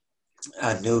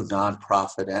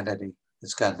nonprofit entity.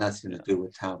 It's got nothing to do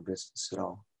with town business at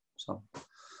all. So,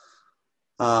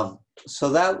 so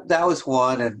that was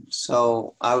one, and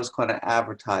so I was going to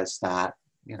advertise that,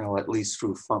 at least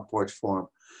through Front Porch Forum,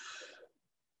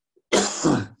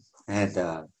 and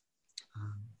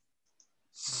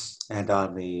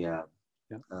on the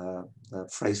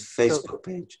Facebook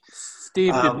page.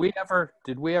 Steve,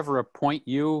 did we ever appoint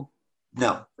you?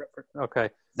 No.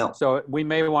 Okay. No. So we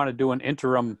may want to do an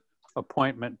interim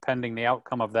appointment pending the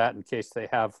outcome of that in case they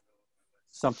have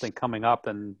something coming up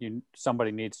and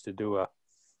somebody needs to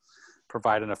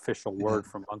provide an official word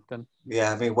from Moncton.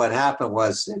 Yeah, I mean, what happened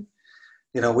was,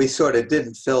 we sort of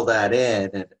didn't fill that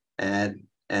in, and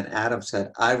Adam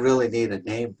said, I really need a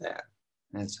name there.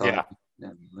 And so, yeah.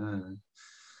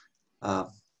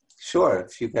 Sure,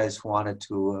 if you guys wanted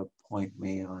to appoint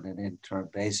me on an interim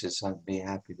basis, I'd be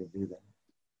happy to do that.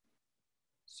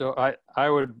 So I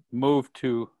would move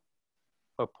to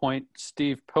appoint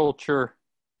Steve Pilcher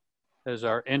as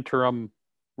our interim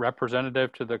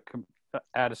representative to the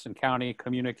Addison County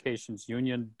Communications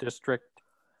Union District,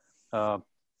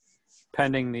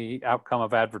 pending the outcome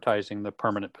of advertising the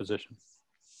permanent position.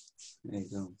 There you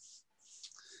go.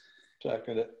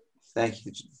 Second it. Thank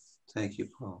you. Thank you,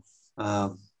 Paul.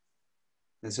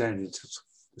 Is there any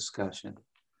discussion?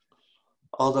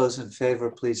 All those in favor,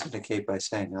 please indicate by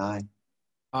saying aye.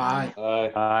 Aye.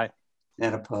 Aye. Aye.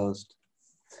 And opposed.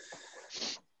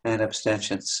 And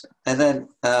abstentions. And then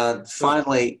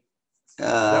finally,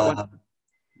 yeah,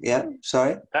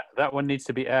 sorry? That one needs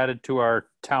to be added to our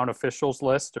town officials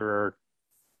list, or?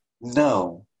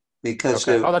 No, because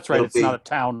okay. Oh, that's right. It's not a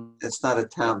town. It's not a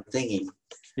town thingy.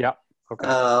 Yeah. Okay.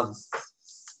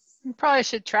 You probably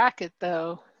should track it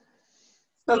though.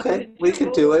 Okay, we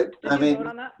could do it. Did you vote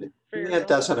on that it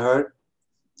doesn't hurt.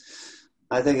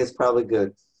 I think it's probably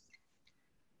good.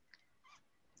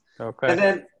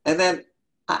 Okay. And then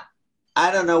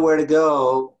I don't know where to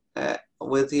go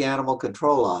with the animal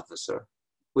control officer.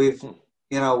 We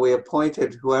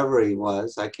appointed whoever he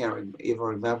was. I can't even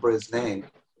remember his name.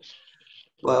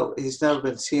 Well, he's never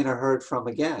been seen or heard from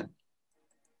again.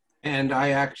 And I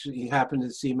actually happened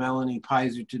to see Melanie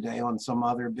Pizer today on some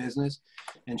other business,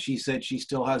 and she said she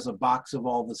still has a box of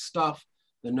all the stuff,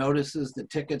 the notices, the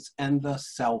tickets, and the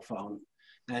cell phone.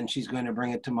 And she's going to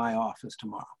bring it to my office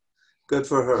tomorrow. Good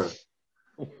for her.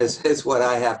 Is what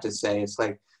I have to say. It's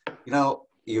like,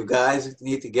 you guys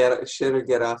need to get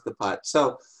off the pot.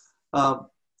 So, I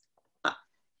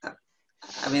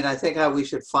mean, I think we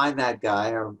should find that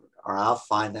guy, or I'll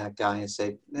find that guy and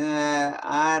say,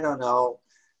 I don't know.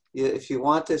 if you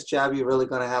want this job, you're really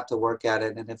going to have to work at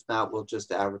it. And if not, we'll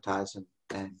just advertise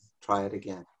and try it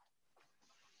again.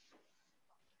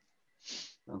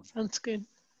 So, Sounds good.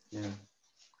 yeah,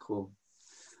 cool.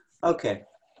 Okay.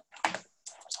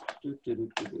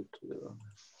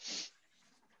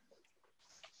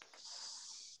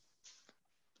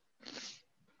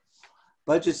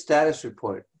 Budget status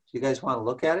report. Do you guys want to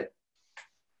look at it?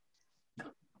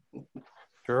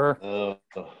 Sure.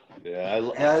 Yeah.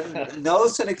 No,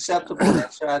 it's an acceptable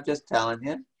answer. I'm just telling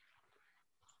you.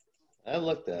 I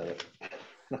looked at it.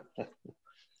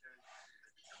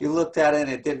 You looked at it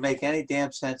and it didn't make any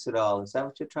damn sense at all. Is that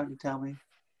what you're trying to tell me?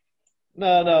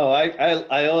 No.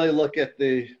 I only looked at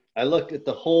the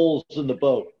holes in the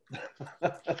boat.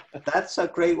 That's a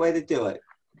great way to do it.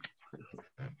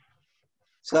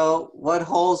 So what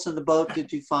holes in the boat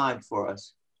did you find for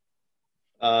us?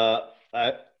 I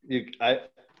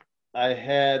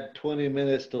had 20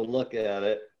 minutes to look at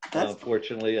it.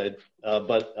 Unfortunately, I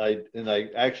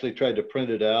actually tried to print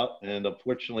it out, and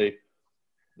unfortunately,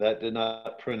 that did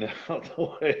not print out the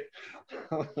way.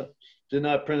 Did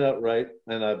not print out right.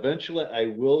 And eventually, I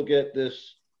will get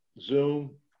this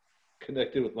Zoom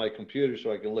connected with my computer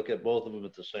so I can look at both of them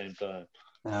at the same time.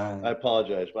 All right. I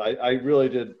apologize, but I really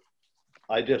did.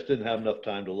 I just didn't have enough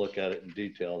time to look at it in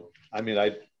detail. I mean,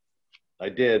 I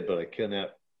did, but I can't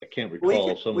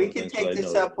recall some of the things that I know. We can take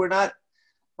this up. We're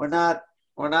not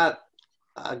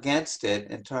against it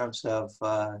in terms of.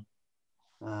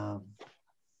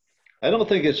 I don't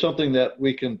think it's something that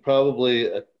we can probably,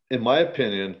 in my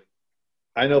opinion,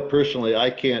 I know personally I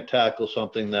can't tackle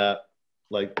something that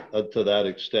to that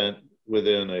extent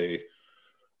within a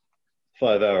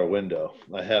 5-hour window.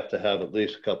 I have to have at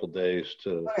least a couple of days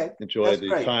to enjoy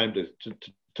the time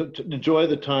to enjoy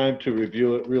the time to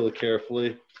review it really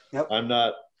carefully. Yep. I'm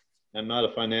not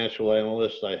a financial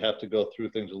analyst. I have to go through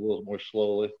things a little more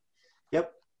slowly.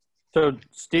 Yep. So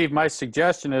Steve, my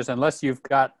suggestion is, unless you've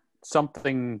got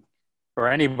something or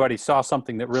anybody saw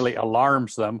something that really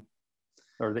alarms them,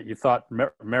 or that you thought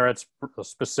merits a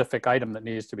specific item that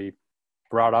needs to be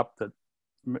brought up, that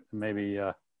maybe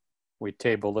we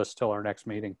table this till our next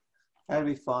meeting. That'd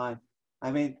be fine.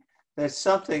 I mean, there's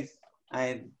something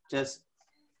no,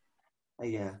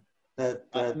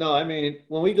 I mean,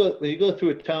 when you go through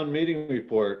a town meeting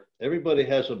report, everybody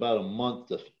has about a month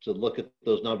to look at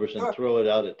those numbers and throw it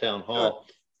out at town hall.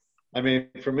 Sure. I mean,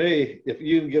 for me, if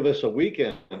you give us a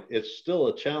weekend, it's still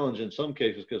a challenge in some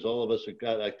cases because all of us have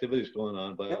got activities going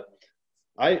on. But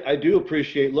I do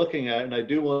appreciate looking at it, and I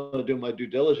do want to do my due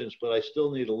diligence, but I still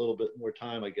need a little bit more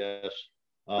time, I guess.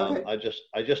 I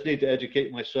just need to educate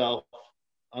myself.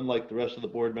 Unlike the rest of the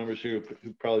board members here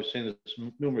who've probably seen this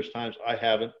numerous times, I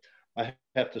haven't. I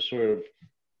have to spend a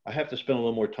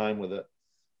little more time with it.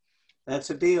 That's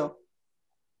a deal.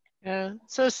 Yeah.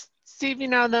 So Steve,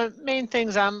 the main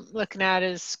things I'm looking at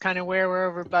is kind of where we're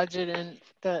over budget, and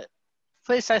the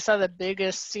place I saw the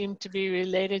biggest seemed to be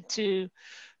related to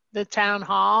the town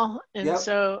hall. And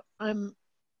so I'm,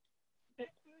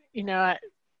 I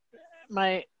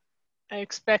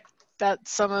expect that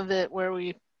some of it where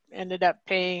we ended up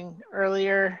paying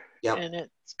earlier and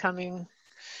it's coming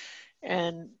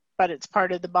but it's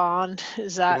part of the bond.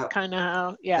 Is that kind of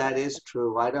how? Yeah. That is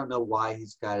true. I don't know why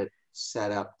he's got it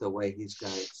set up the way he's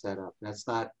got it set up. That's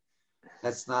not.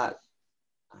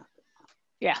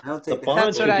 Yeah. I don't think the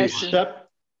bond should be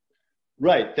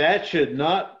right. That should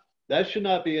not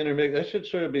be intermixed. That should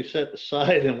sort of be set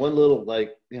aside in one little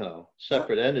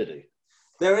separate entity.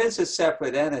 There is a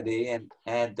separate entity, and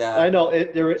I know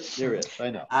there is. I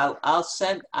know. I'll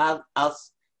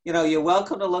you're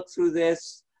welcome to look through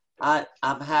this.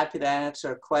 I'm happy to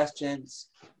answer questions.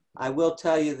 I will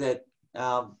tell you that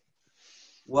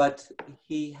what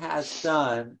he has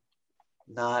done,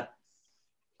 not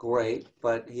great,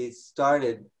 but he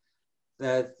started.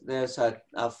 There's a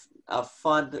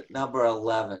fund number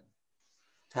 11,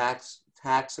 tax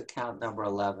account number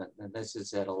 11, and this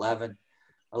is at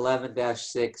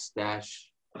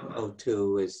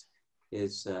 11-6-02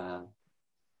 is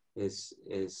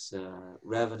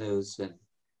revenues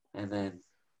and then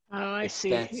expenses. I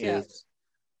see.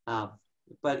 Yeah.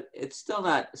 But it's still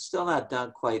not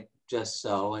done quite just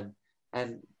so,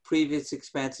 and previous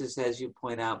expenses, as you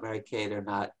point out, Mary Kate,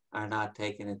 are not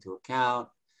taken into account.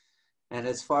 And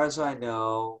as far as I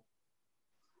know,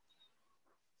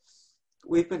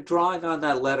 we've been drawing on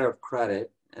that letter of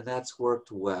credit, and that's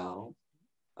worked well.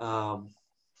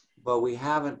 But we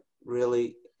haven't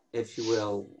really, if you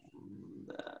will,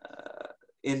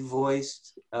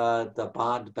 invoiced the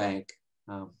bond bank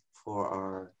for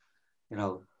our,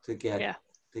 to get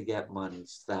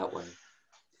monies that way.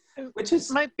 which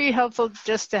is might be helpful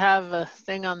just to have a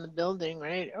thing on the building,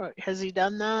 right? Or has he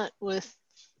done that with,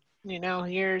 you know,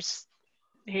 here's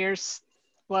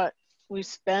what we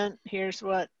spent, here's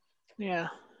what, yeah.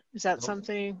 Is that nope.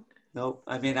 something? Nope.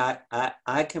 I mean,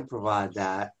 I can provide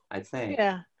that, I think.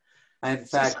 Yeah. In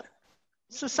fact,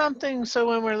 so something, so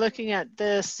when we're looking at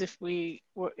this, if we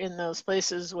were in those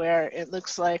places where it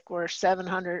looks like we're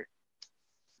 700%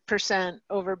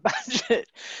 over budget,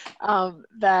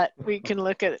 that we can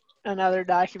look at another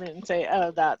document and say,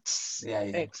 oh, that's,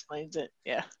 explains it.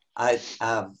 Yeah.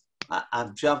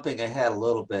 I'm jumping ahead a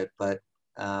little bit, but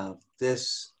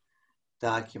this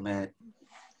document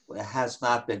has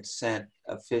not been sent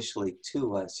officially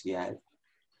to us yet.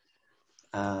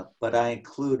 But I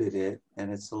included it,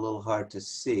 and it's a little hard to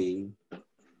see.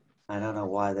 I don't know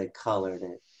why they colored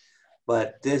it,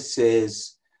 but this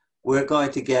is, we're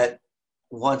going to get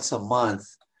once a month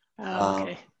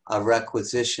Okay. a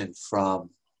requisition from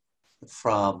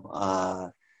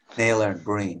Naylor and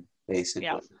Breen, basically.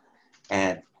 Yeah.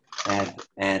 And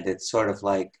it's sort of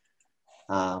like,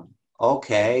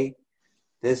 okay,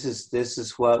 this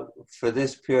is what, for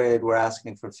this period, we're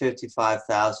asking for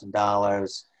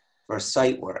 $55,000 for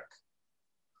site work.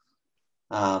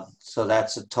 So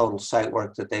that's the total site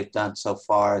work that they've done so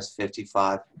far is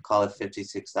call it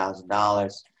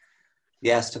 $56,000.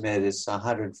 The estimate is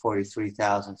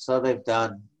 $143,000. So they've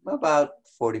done about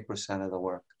 40% of the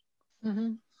work.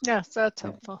 Mm-hmm. Yes, that's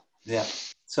helpful. Yeah,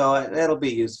 so it'll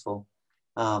be useful.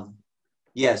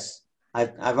 Yes,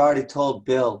 I've already told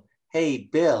Bill, hey,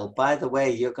 Bill, by the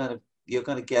way, you're gonna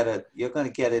get an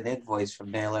invoice from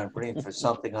Naylor and Breen for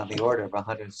something on the order of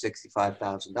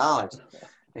 $165,000,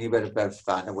 and you better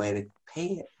find a way to pay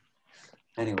it.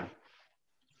 Anyway,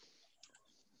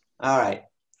 all right,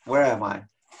 where am I?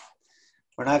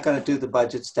 We're not going to do the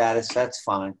budget status. That's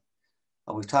fine.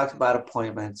 We talked about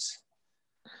appointments.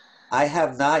 I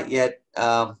have not yet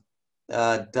done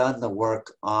the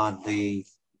work on the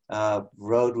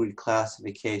road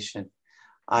reclassification.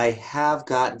 I have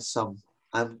gotten some.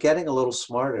 I'm getting a little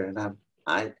smarter, and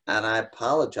I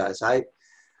apologize. I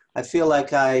feel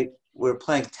like we're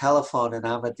playing telephone, and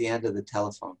I'm at the end of the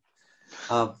telephone.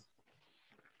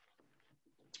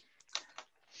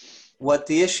 What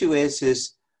the issue is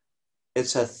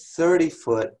it's a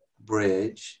 30-foot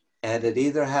bridge, and it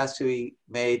either has to be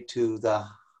made to the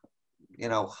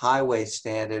highway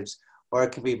standards, or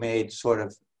it can be made sort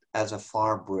of as a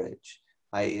farm bridge.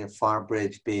 A farm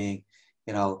bridge being,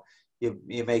 you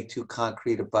make two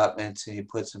concrete abutments and you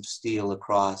put some steel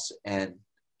across and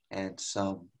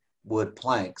some wood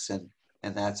planks, and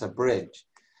that's a bridge,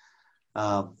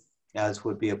 as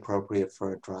would be appropriate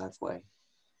for a driveway.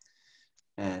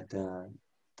 And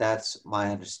that's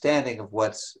my understanding of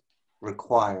what's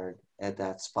required at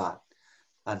that spot.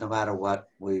 No matter what,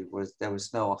 there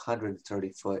was no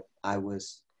 130-foot. I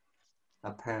was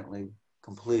apparently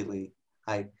completely,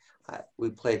 we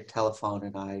played telephone,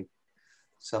 and I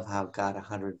somehow got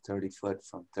 130-foot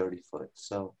from 30-foot.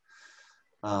 So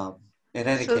in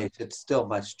any case, it's still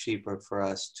much cheaper for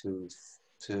us to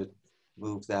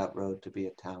move that road to be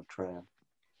a town trail.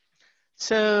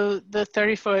 So the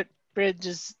 30-foot bridge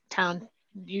is town,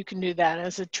 you can do that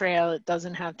as a trail. It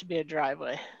doesn't have to be a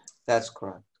driveway. That's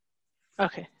correct.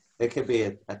 Okay. It could be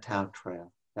a town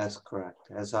trail. That's correct.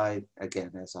 As I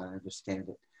understand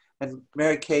it. And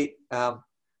Mary Kate, how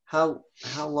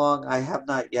long? I have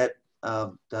not yet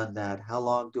done that. How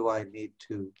long do I need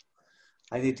to?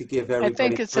 I need to give everybody. I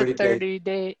think it's 30 a 30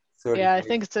 day. 30 days. I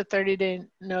think it's a 30-day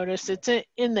notice. It's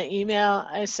in the email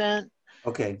I sent.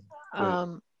 Okay.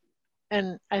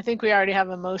 And I think we already have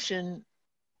a motion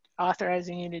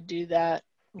authorizing you to do that.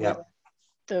 Yep.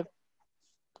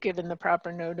 Given the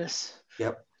proper notice.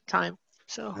 Yep. Time.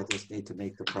 So I just need to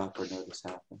make the proper notice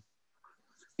happen.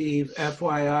 Steve,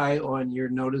 FYI, on your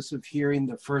notice of hearing,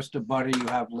 the first abutter you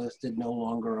have listed no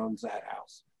longer owns that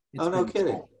house. Oh, no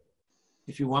kidding. Sold.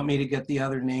 If you want me to get the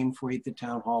other name for you at the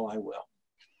town hall, I will.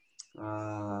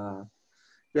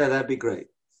 Yeah, that'd be great.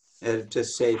 It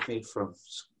just saved me from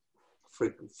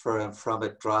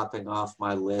it dropping off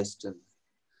my list, and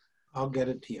I'll get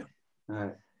it to you. All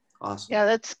right. Awesome. Yeah,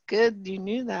 that's good. You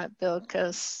knew that, Bill,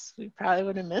 because we probably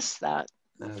would have missed that.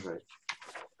 That's right.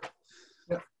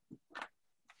 Yep.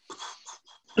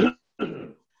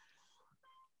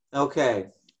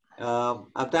 Okay.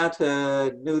 I'm down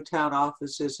to new town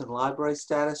offices and library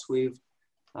status. We've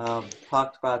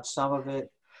talked about some of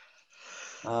it.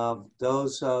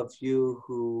 Those of you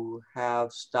who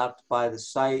have stopped by the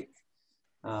site,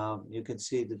 you can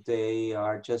see that they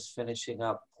are just finishing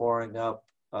up pouring up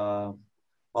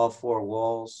all four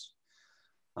walls.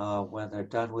 When they're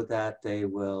done with that, they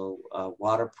will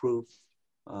waterproof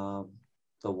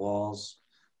the walls,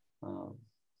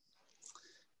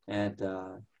 and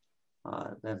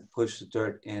then push the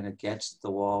dirt in against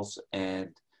the walls, and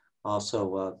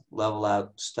also level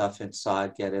out stuff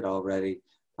inside, get it all ready,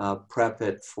 prep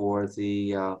it for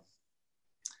the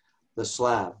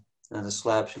slab, and the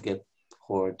slab should get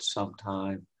poured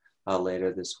sometime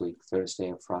later this week, Thursday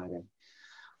or Friday.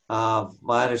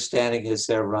 My understanding is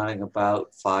they're running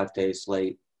about 5 days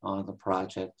late on the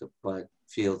project, but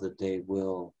feel that they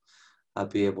will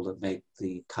be able to make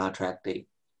the contract date.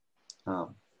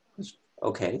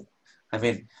 Okay, I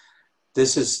mean,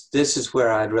 this is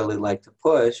where I'd really like to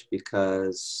push,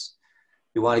 because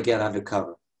you want to get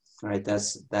undercover, right?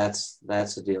 That's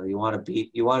the deal. You want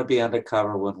to be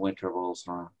undercover when winter rolls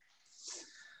around.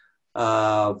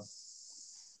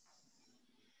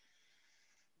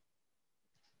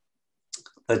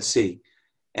 Let's see.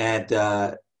 And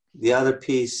the other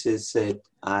piece is that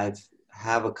I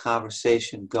have a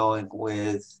conversation going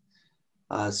with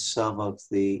some of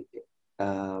the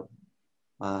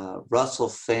Russell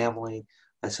family.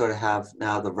 I sort of have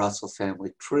now the Russell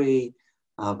family tree.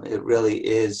 It really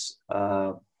is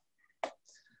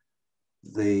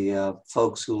the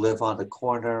folks who live on the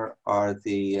corner are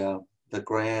the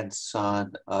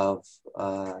grandson of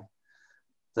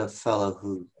the fellow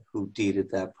who deeded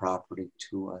that property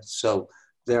to us. So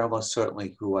they're almost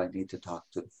certainly who I need to talk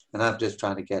to. And I'm just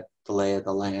trying to get the lay of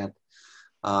the land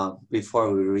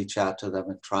before we reach out to them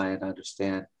and try and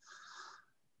understand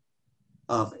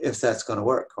if that's going to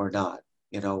work or not.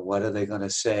 You know, what are they going to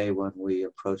say when we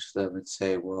approach them and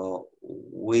say, well,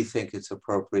 we think it's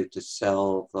appropriate to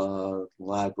sell the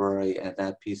library and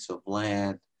that piece of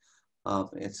land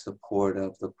in support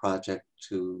of the project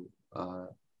to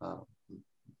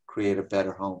create a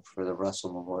better home for the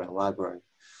Russell Memorial Library.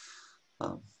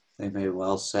 They may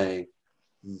well say,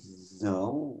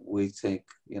 no, we think,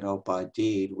 you know, by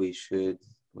deed, we should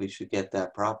get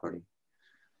that property.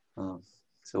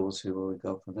 So we'll see where we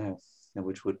go from there, and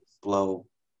which would blow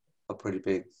a pretty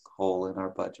big hole in our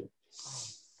budget.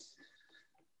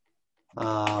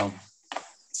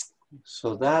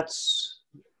 So that's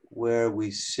where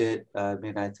we sit. I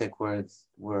mean, I think we're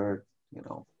you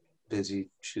know, busy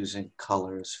choosing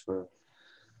colors for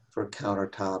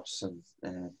countertops,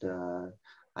 and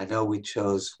I know we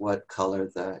chose what color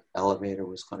the elevator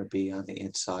was going to be on the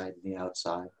inside and the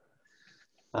outside.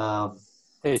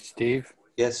 Hey, Steve.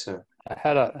 Yes, sir. I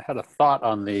had a thought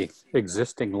on the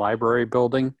existing library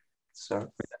building.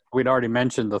 Sir. We'd already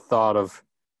mentioned the thought of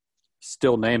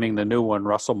still naming the new one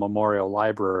Russell Memorial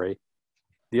Library.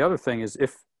 The other thing is,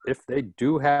 if they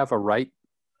do have a right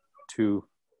to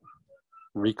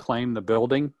reclaim the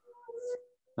building,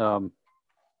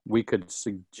 we could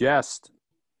suggest,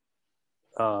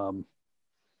 you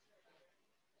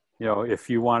know,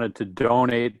 if you wanted to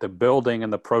donate the building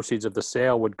and the proceeds of the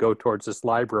sale would go towards this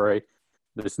library,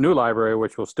 this new library,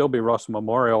 which will still be Russell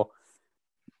Memorial,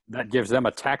 that gives them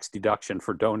a tax deduction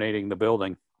for donating the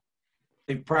building.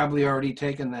 They've probably already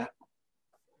taken that.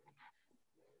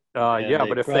 Yeah,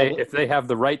 but if they have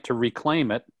the right to reclaim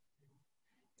it,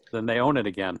 then they own it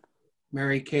again.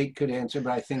 Mary Kate could answer,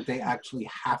 but I think they actually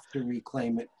have to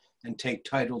reclaim it and take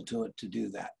title to it to do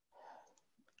that.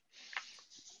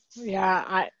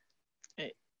 Yeah,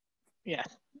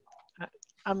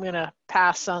 I'm gonna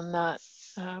pass on that.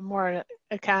 More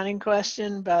accounting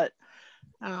question, but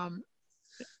it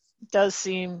does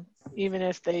seem, even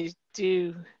if they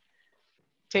do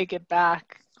take it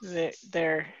back,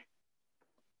 they're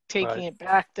taking it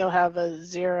back, they'll have a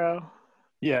zero.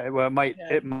 Yeah, well,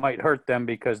 it might hurt them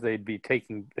because they'd be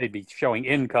showing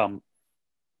income.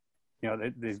 You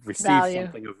know, they receive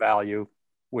something of value,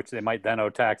 which they might then owe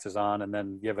taxes on and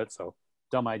then give it. So,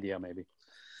 dumb idea, maybe.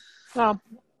 Well,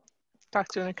 talk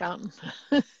to an accountant.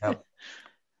 Yep.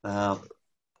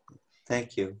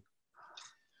 Thank you.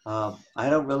 I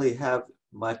don't really have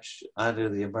much under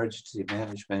the emergency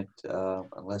management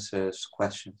unless there's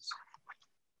questions.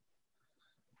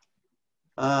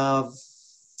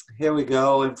 Here we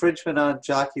go. Infringement on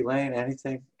Jockey Lane.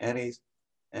 Anything? Any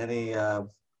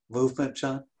movement,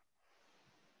 John?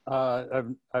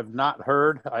 I've not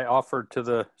heard. I offered to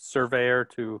the surveyor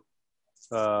to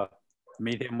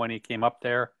meet him when he came up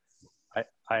there.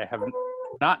 I have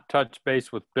not touched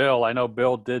base with Bill. I know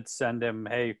Bill did send him,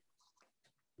 hey,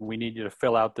 we need you to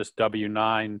fill out this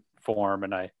W-9 form,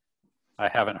 and I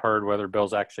haven't heard whether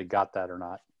Bill's actually got that or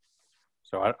not.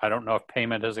 So I don't know if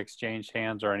payment has exchanged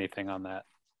hands or anything on that.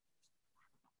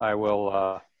 I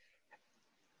will,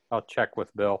 I'll check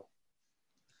with Bill.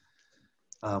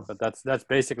 But that's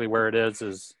basically where it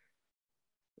is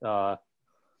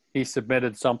he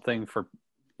submitted something for,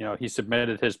 you know, he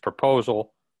submitted his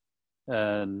proposal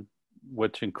and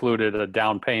which included a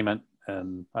down payment.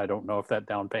 And I don't know if that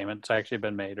down payment's actually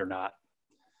been made or not.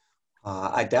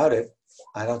 I doubt it.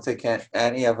 I don't think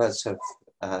any of us have,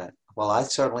 well, I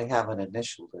certainly haven't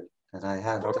initialed it, and I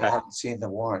haven't seen the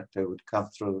warrant that would come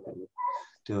through that would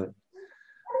do it.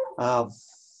 All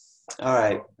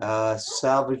right,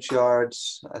 salvage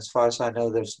yards, as far as I know,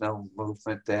 there's no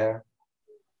movement there.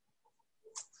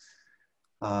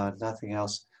 Nothing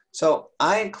else. So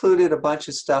I included a bunch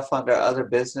of stuff under other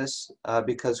business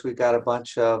because we got a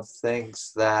bunch of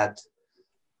things that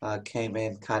came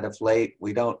in kind of late.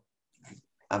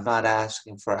 I'm not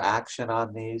asking for action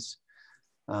on these.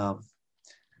 There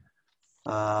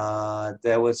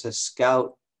was a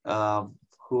scout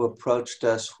who approached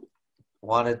us,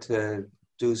 wanted to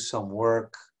do some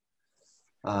work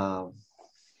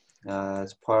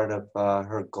as part of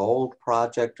her gold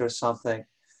project or something.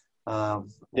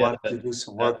 Wanted to do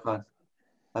some work on,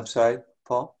 I'm sorry,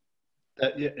 Paul?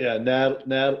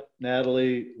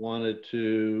 Natalie wanted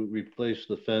to replace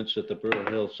the fence at the Burr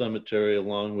Hill Cemetery,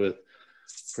 along with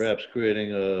perhaps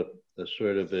creating a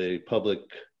sort of a public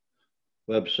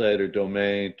website or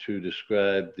domain to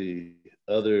describe the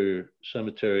other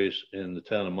cemeteries in the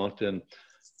town of Moncton.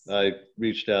 I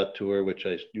reached out to her, which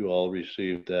you all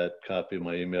received that copy of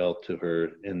my email to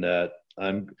her, in that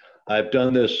I've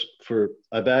done this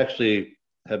I've actually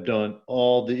have done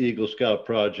all the Eagle Scout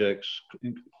projects,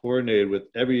 coordinated with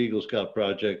every Eagle Scout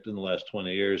project in the last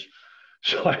 20 years.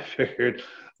 So I figured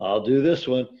I'll do this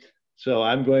one. So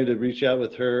I'm going to reach out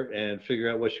with her and figure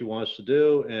out what she wants to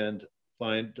do, and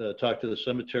talk to the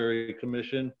Cemetery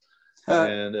Commission,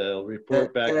 and I'll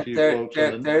report back to you folks.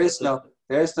 There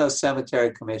is no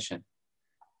Cemetery Commission.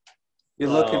 You're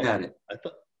looking at it. I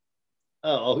thought,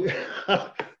 oh,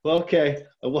 okay.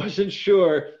 I wasn't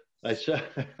sure. I said,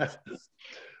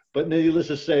 but needless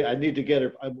to say, I need to get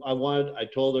her. I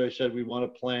told her, I said, we want a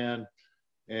plan,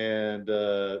 and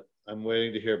I'm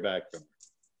waiting to hear back from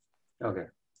her. Okay.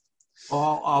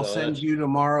 Paul, I'll send you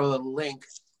tomorrow a link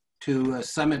to a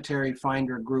cemetery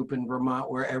finder group in Vermont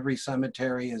where every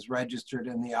cemetery is registered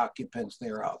and the occupants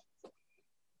thereof.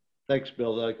 Thanks,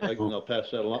 Bill. I'll pass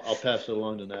that along. I'll pass it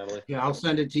along to Natalie. Yeah, I'll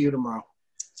send it to you tomorrow.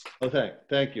 Okay,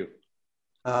 thank you.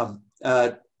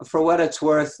 For what it's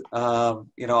worth,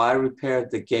 I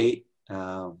repaired the gate,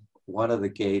 one of the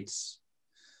gates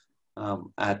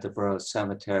at the Borough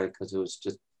Cemetery, because it was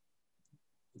just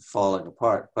falling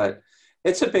apart. But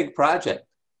it's a big project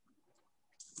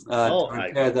to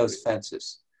repair those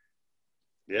fences.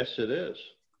 Yes, it is.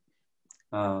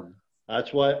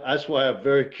 That's why I'm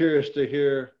very curious to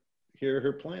hear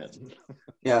her plan.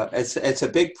 Yeah, it's a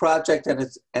big project, and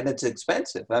it's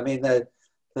expensive. I mean, the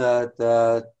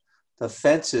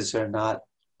fences are not,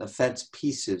 the fence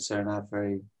pieces are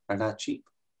not cheap.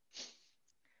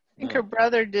 I think her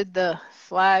brother did the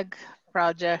flag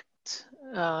project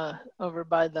over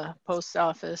by the post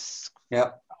office.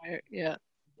 Yeah. Yeah.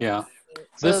 Yeah.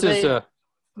 So this is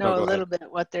know a little bit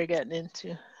what they're getting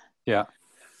into. Yeah.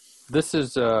 This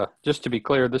is just to be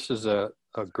clear, this is a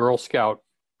Girl Scout.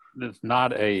 It's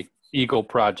not a Eagle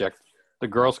project. The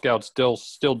Girl Scouts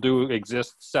still do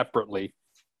exist separately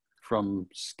from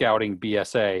Scouting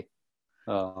BSA,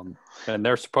 and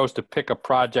they're supposed to pick a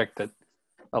project that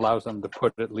allows them to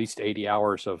put at least 80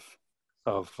 hours of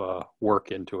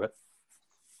work into it.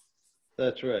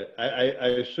 That's right. I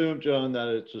assume, John,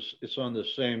 that it's on the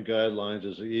same guidelines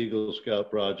as the Eagle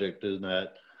Scout project, in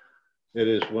that it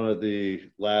is one of the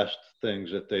last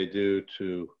things that they do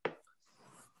to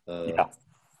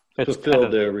fulfill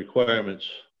their requirements.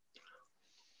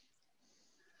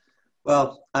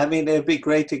 Well, I mean, it'd be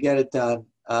great to get it done.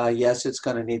 Yes, it's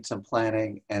going to need some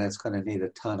planning, and it's going to need a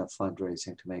ton of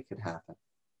fundraising to make it happen.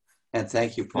 And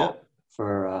thank you, Paul,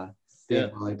 for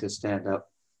being willing to stand up.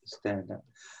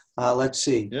 Let's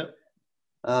see. Yep.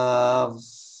 I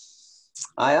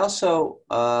also,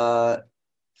 I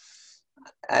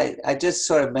just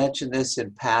sort of mentioned this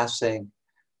in passing.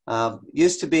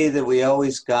 Used to be that we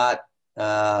always got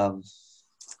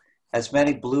as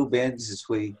many blue bins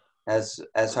as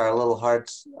our little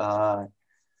hearts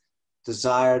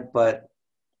desired, but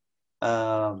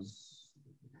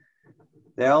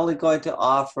they're only going to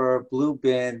offer blue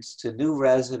bins to new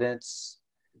residents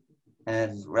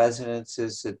and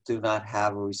residences that do not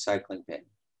have a recycling bin.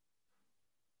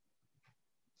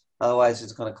 Otherwise,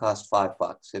 it's going to cost $5.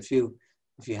 If you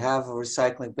have a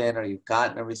recycling bin, or you've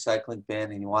gotten a recycling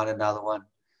bin and you want another one,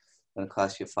 it's going to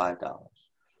cost you $5.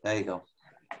 There you go.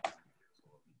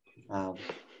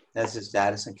 This is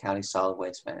Addison County Solid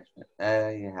Waste Management.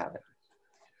 There you have it.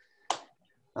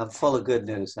 I'm full of good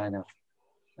news, I know.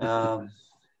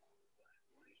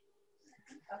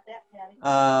 Got that, Patty?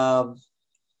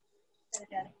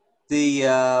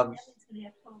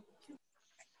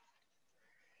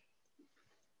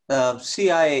 The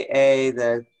CIA,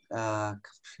 that I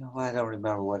don't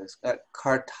remember what it's got.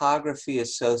 Cartography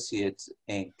Associates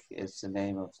Inc. is the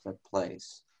name of the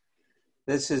place.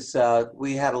 This is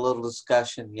we had a little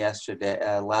discussion yesterday,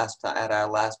 at our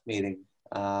last meeting,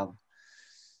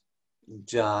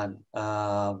 John.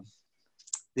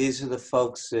 These are the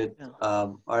folks that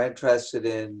are interested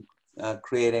in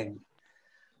creating.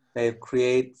 They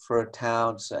create for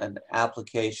towns an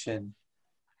application.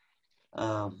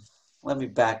 Let me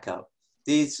back up.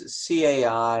 These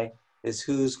CAI is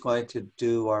who's going to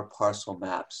do our parcel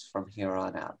maps from here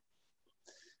on out.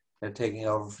 They're taking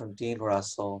over from Dean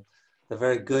Russell. The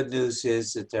very good news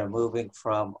is that they're moving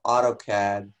from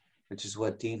AutoCAD, which is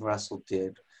what Dean Russell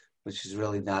did, which is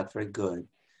really not very good,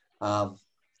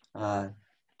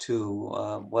 to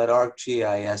what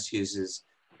ArcGIS uses,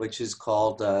 which is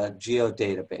called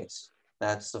geodatabase.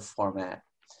 That's the format.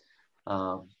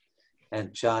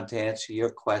 And John, to answer your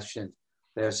question,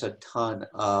 there's a ton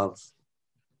of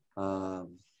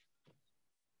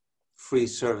free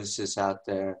services out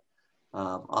there,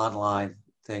 online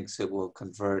things that will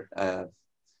convert a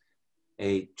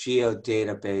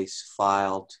geodatabase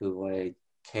file to a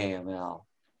KML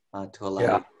to allow you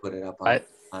to put it up on.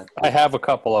 I have a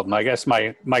couple of them. I guess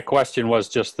my question was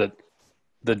just that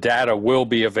the data will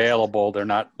be available. They're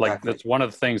not like, exactly. That's one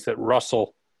of the things that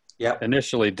Russell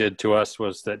initially did to us,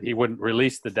 was that he wouldn't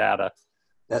release the data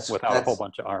without a whole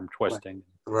bunch of arm twisting.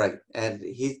 Right. And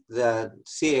the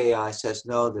CAI says,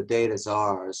 no, the data's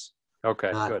ours.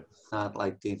 Okay, good. Not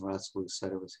like Dean Russell, who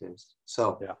said it was his.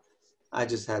 So I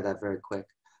just had that very quick.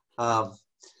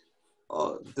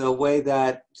 The way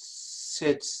that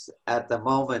sits at the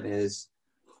moment is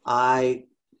I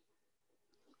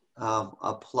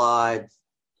applied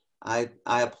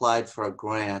for a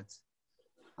grant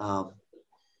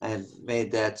and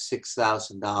made that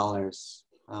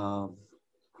 $6,000.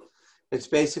 It's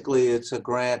basically, it's a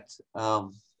grant,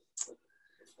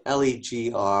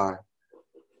 LEGR.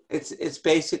 It's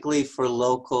basically for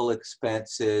local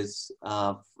expenses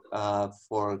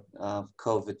for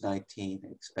COVID-19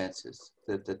 expenses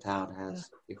that the town has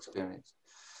experienced.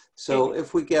 So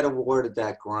if we get awarded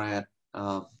that grant,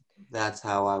 that's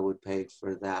how I would pay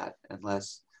for that,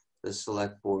 unless the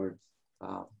select board.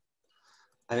 I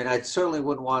mean, I certainly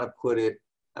wouldn't want to put it,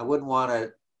 I wouldn't want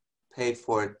to pay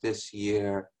for it this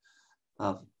year.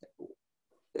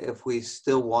 If we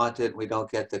still want it, we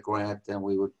don't get the grant, then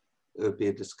it would be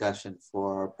a discussion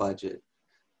for our budget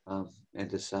in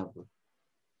December.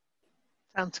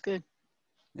 Sounds good.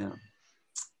 Yeah.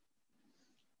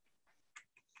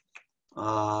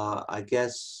 I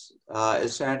guess,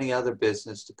 is there any other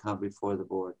business to come before the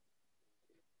board?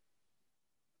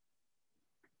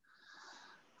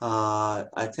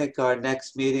 I think our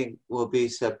next meeting will be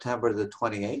September the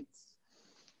 28th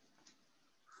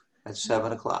at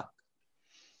 7 o'clock.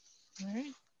 All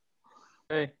right.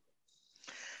 Okay.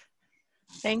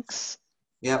 Thanks.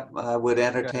 Yep, I would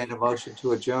entertain a motion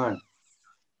to adjourn.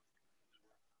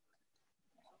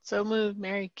 So moved,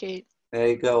 Mary Kate. There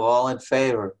you go. All in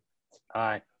favor?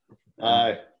 Aye.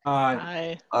 Aye. Aye.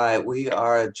 Aye. All right, we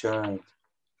are adjourned.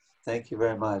 Thank you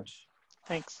very much.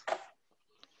 Thanks.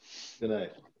 Good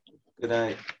night. Good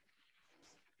night.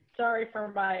 Sorry for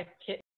my